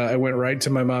and I went right to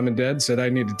my mom and dad, said, I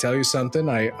need to tell you something.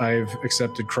 I've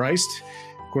accepted Christ.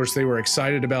 Of course, they were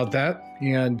excited about that,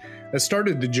 and that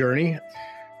started the journey.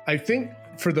 I think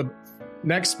for the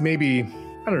next maybe,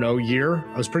 year,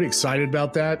 I was pretty excited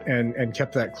about that and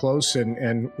kept that close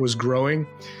and was growing.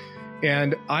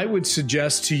 And I would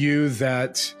suggest to you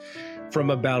that from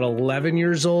about 11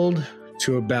 years old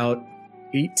to about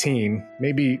 18,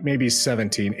 maybe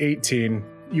 17, 18,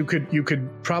 you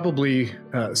could probably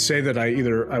say that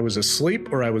I was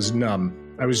asleep or I was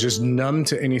numb. I was just numb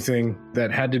to anything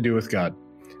that had to do with God.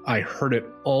 I heard it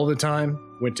all the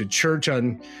time, went to church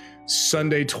on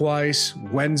Sunday twice,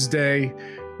 Wednesday,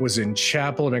 was in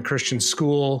chapel in a Christian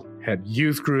school, had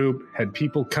youth group, had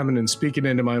people coming and speaking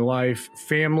into my life,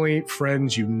 family,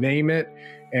 friends, you name it.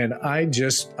 And I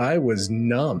was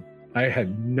numb. I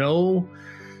had no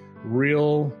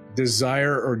real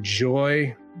desire or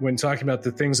joy when talking about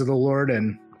the things of the Lord.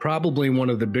 And probably one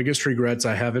of the biggest regrets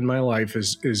I have in my life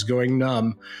is going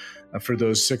numb for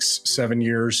those 6-7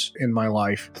 years in my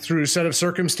life. Through a set of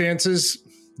circumstances,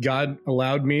 God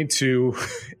allowed me to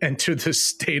enter the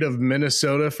state of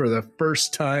Minnesota for the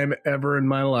first time ever in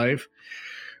my life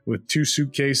with 2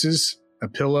 suitcases, a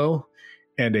pillow,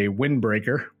 and a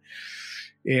windbreaker.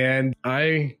 And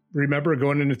I remember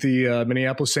going into the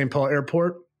Minneapolis-St. Paul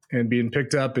airport and being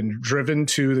picked up and driven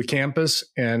to the campus.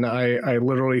 And I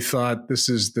literally thought, this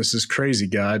is crazy,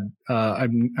 God.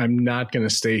 I'm not going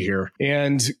to stay here.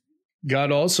 And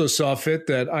God also saw fit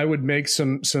that I would make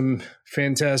some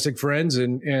fantastic friends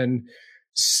and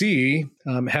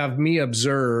have me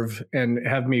observe and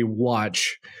have me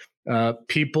watch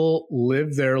people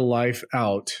live their life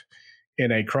out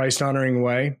in a Christ-honoring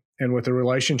way and with a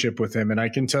relationship with Him. And I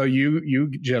can tell you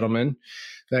gentlemen,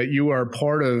 that you are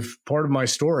part of my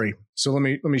story. So let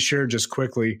me share just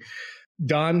quickly.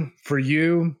 Don, for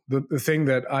you, the thing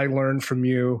that I learned from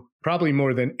you, probably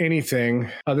more than anything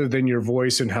other than your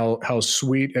voice and how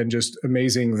sweet and just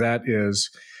amazing that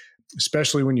is,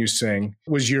 especially when you sing,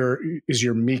 is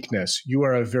your meekness. You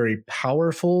are a very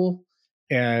powerful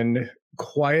and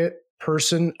quiet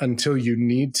person until you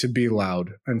need to be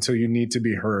loud, until you need to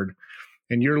be heard.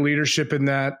 And your leadership in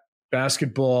that,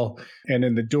 basketball and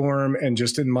in the dorm and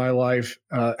just in my life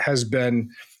has been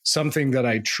something that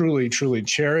I truly, truly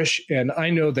cherish. And I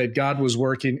know that God was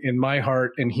working in my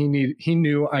heart and he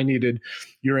knew I needed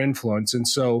your influence. And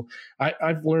so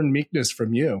I've learned meekness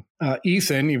from you.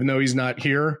 Ethan, even though he's not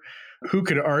here, who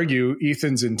could argue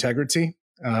Ethan's integrity?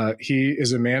 He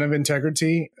is a man of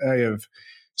integrity. I have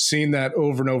seen that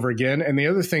over and over again. And the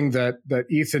other thing that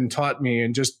Ethan taught me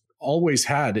and just always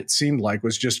had, it seemed like,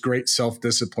 was just great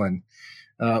self-discipline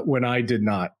when I did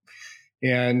not.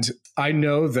 And I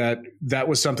know that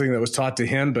was something that was taught to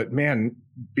him, but man,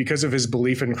 because of his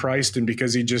belief in Christ and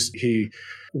because he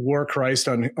wore Christ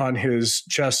on his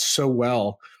chest so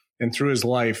well and through his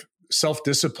life,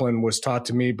 self-discipline was taught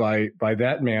to me by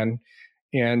that man,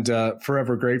 and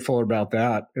forever grateful about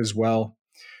that as well.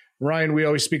 Ryan, we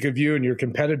always speak of you and your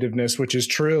competitiveness, which is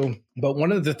true. But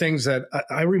one of the things that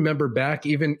I remember back,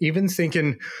 even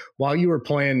thinking while you were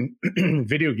playing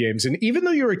video games, and even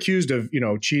though you were accused of,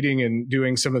 cheating and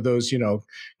doing some of those,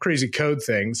 crazy code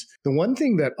things, the one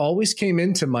thing that always came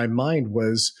into my mind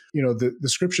was, the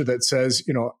scripture that says,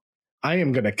 I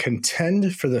am going to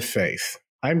contend for the faith.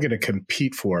 I'm going to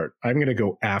compete for it. I'm going to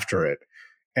go after it.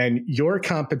 And your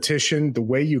competition, the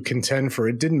way you contend for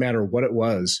it, didn't matter what it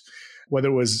was. Whether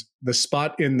it was the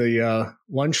spot in the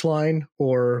lunch line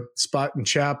or spot in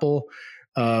chapel,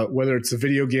 whether it's the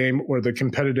video game or the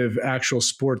competitive actual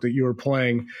sport that you were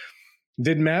playing,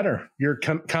 didn't matter. Your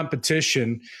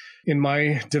competition, in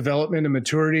my development and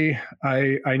maturity,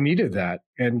 I needed that.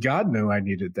 And God knew I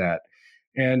needed that.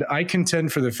 And I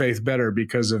contend for the faith better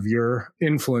because of your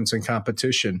influence and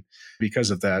competition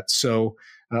because of that. So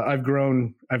I've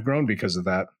grown because of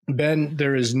that. Ben,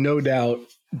 there is no doubt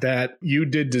that you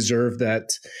did deserve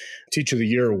that Teacher of the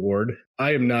Year award.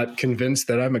 I am not convinced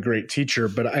that I'm a great teacher,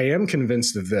 but I am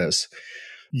convinced of this.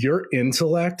 Your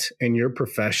intellect and your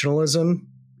professionalism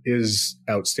is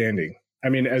outstanding. I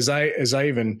mean, as I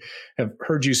even have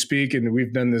heard you speak, and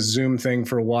we've done this Zoom thing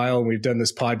for a while, and we've done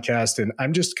this podcast, and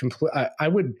I'm just I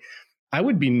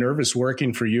would be nervous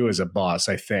working for you as a boss,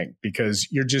 I think, because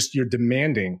you're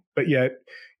demanding, but yet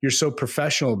you're so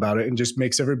professional about it and just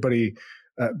makes everybody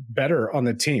better on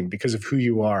the team because of who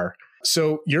you are.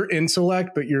 So your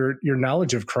intellect, but your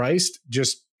knowledge of Christ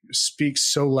just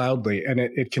speaks so loudly, and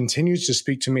it continues to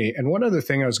speak to me. And one other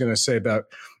thing I was going to say about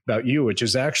about you, which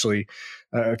is actually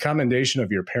a commendation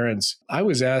of your parents. I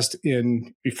was asked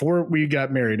before we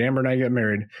got married, Amber and I got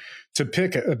married, to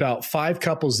pick about 5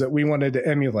 couples that we wanted to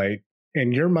emulate.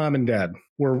 And your mom and dad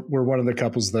were one of the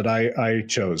couples that I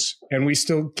chose. And we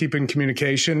still keep in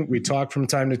communication. We talk from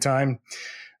time to time.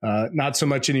 Not so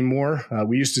much anymore.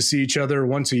 We used to see each other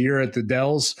once a year at the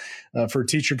Dells for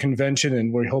teacher convention,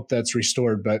 and we hope that's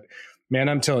restored. But man,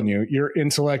 I'm telling you, your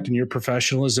intellect and your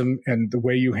professionalism and the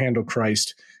way you handle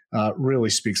Christ really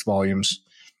speaks volumes.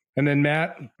 And then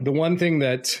Matt, the one thing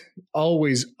that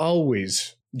always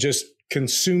just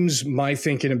consumes my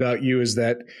thinking about you is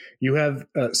that you have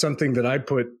something that I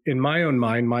put in my own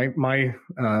mind, my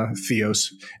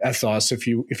ethos, if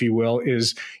you will,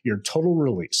 is your total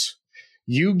release.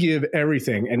 You give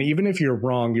everything, and even if you're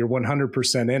wrong, you're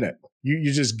 100% in it.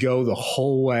 You just go the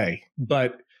whole way.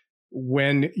 But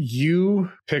when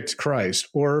you picked Christ,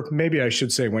 or maybe I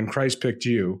should say when Christ picked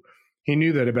you, he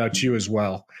knew that about you as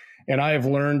well. And I have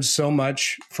learned so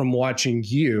much from watching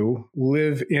you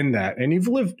live in that. And you've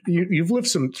lived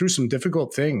through some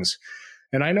difficult things.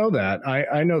 And I know that.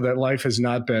 I know that life has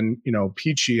not been,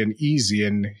 peachy and easy,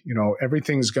 and,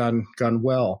 everything's gone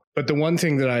well. But the one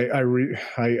thing that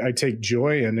I take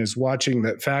joy in is watching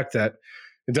that fact that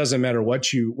it doesn't matter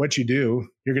what you do,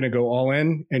 you're going to go all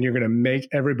in, and you're going to make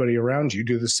everybody around you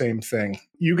do the same thing.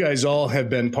 You guys all have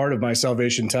been part of my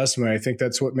salvation testimony. I think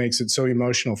that's what makes it so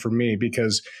emotional for me,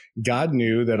 because God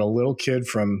knew that a little kid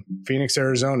from Phoenix,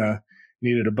 Arizona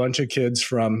needed a bunch of kids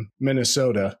from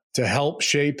Minnesota to help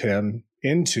shape him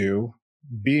into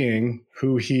being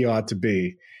who he ought to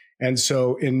be. And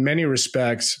so in many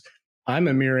respects, I'm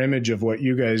a mirror image of what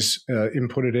you guys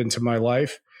inputted into my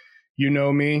life. You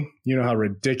know me, you know how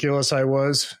ridiculous I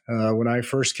was when I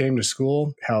first came to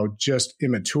school, how just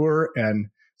immature and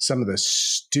some of the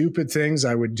stupid things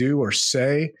I would do or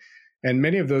say. And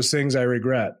many of those things I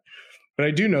regret. But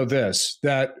I do know this,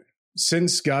 that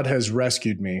since God has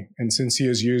rescued me, and since he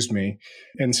has used me,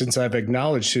 and since I've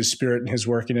acknowledged his spirit and his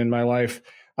working in my life,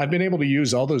 I've been able to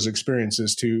use all those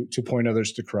experiences to point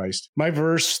others to Christ. My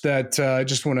verse that I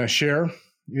just want to share,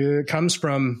 it comes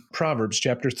from Proverbs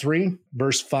chapter 3,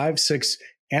 verse 5, 6,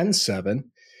 and 7.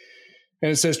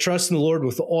 And it says, "Trust in the Lord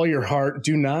with all your heart.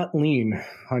 Do not lean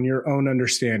on your own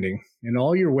understanding. In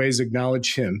all your ways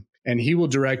acknowledge him, and he will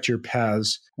direct your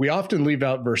paths." We often leave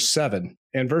out verse 7.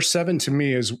 And verse 7 to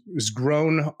me is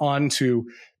grown onto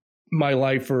my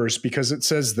life verse, because it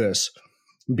says this: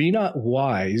 "Be not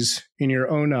wise in your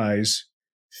own eyes.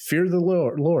 Fear the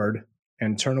Lord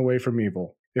and turn away from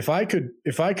evil." If I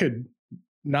could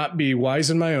not be wise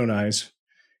in my own eyes,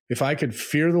 if I could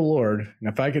fear the Lord,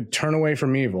 and if I could turn away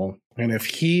from evil, and if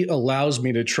he allows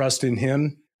me to trust in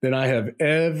him, then I have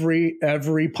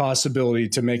every possibility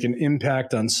to make an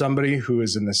impact on somebody who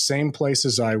is in the same place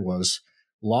as I was,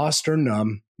 lost or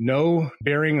numb, no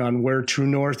bearing on where true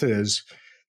north is.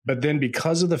 But then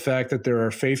because of the fact that there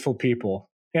are faithful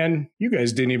people, and you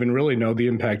guys didn't even really know the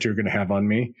impact you're going to have on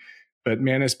me, but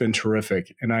man, it's been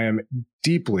terrific. And I am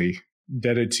deeply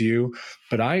indebted to you,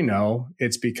 but I know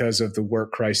it's because of the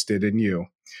work Christ did in you.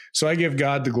 So I give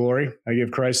God the glory. I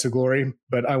give Christ the glory,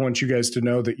 but I want you guys to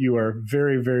know that you are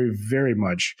very, very, very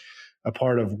much a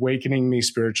part of awakening me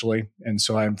spiritually. And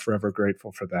so I'm forever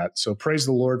grateful for that. So praise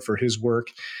the Lord for his work,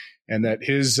 and that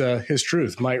his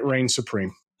truth might reign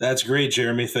supreme. That's great,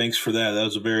 Jeremy. Thanks for that. That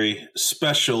was a very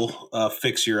special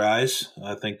Fix Your Eyes.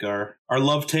 I think our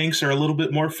love tanks are a little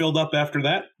bit more filled up after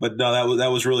that. But no,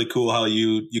 that was really cool how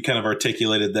you kind of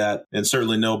articulated that. And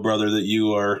certainly know, brother, that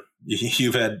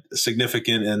you've had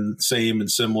significant and same and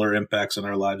similar impacts in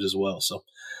our lives as well. So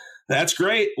that's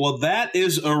great. Well, that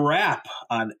is a wrap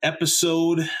on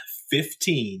episode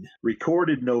 15.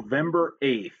 Recorded November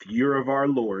 8th, year of our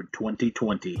Lord,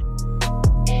 2020.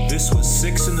 This was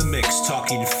Six in the Mix,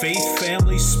 talking faith,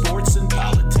 family, sports, and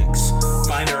politics.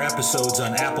 Find our episodes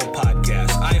on Apple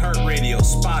Podcasts, iHeartRadio,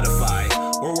 Spotify,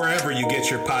 or wherever you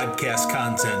get your podcast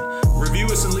content. Review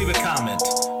us and leave a comment.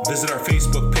 Visit our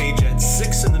Facebook page at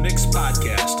Six in the Mix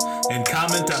Podcast and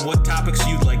comment on what topics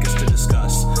you'd like us to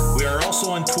discuss. We are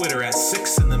also on Twitter at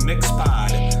Six in the Mix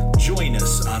Pod. Join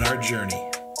us on our journey.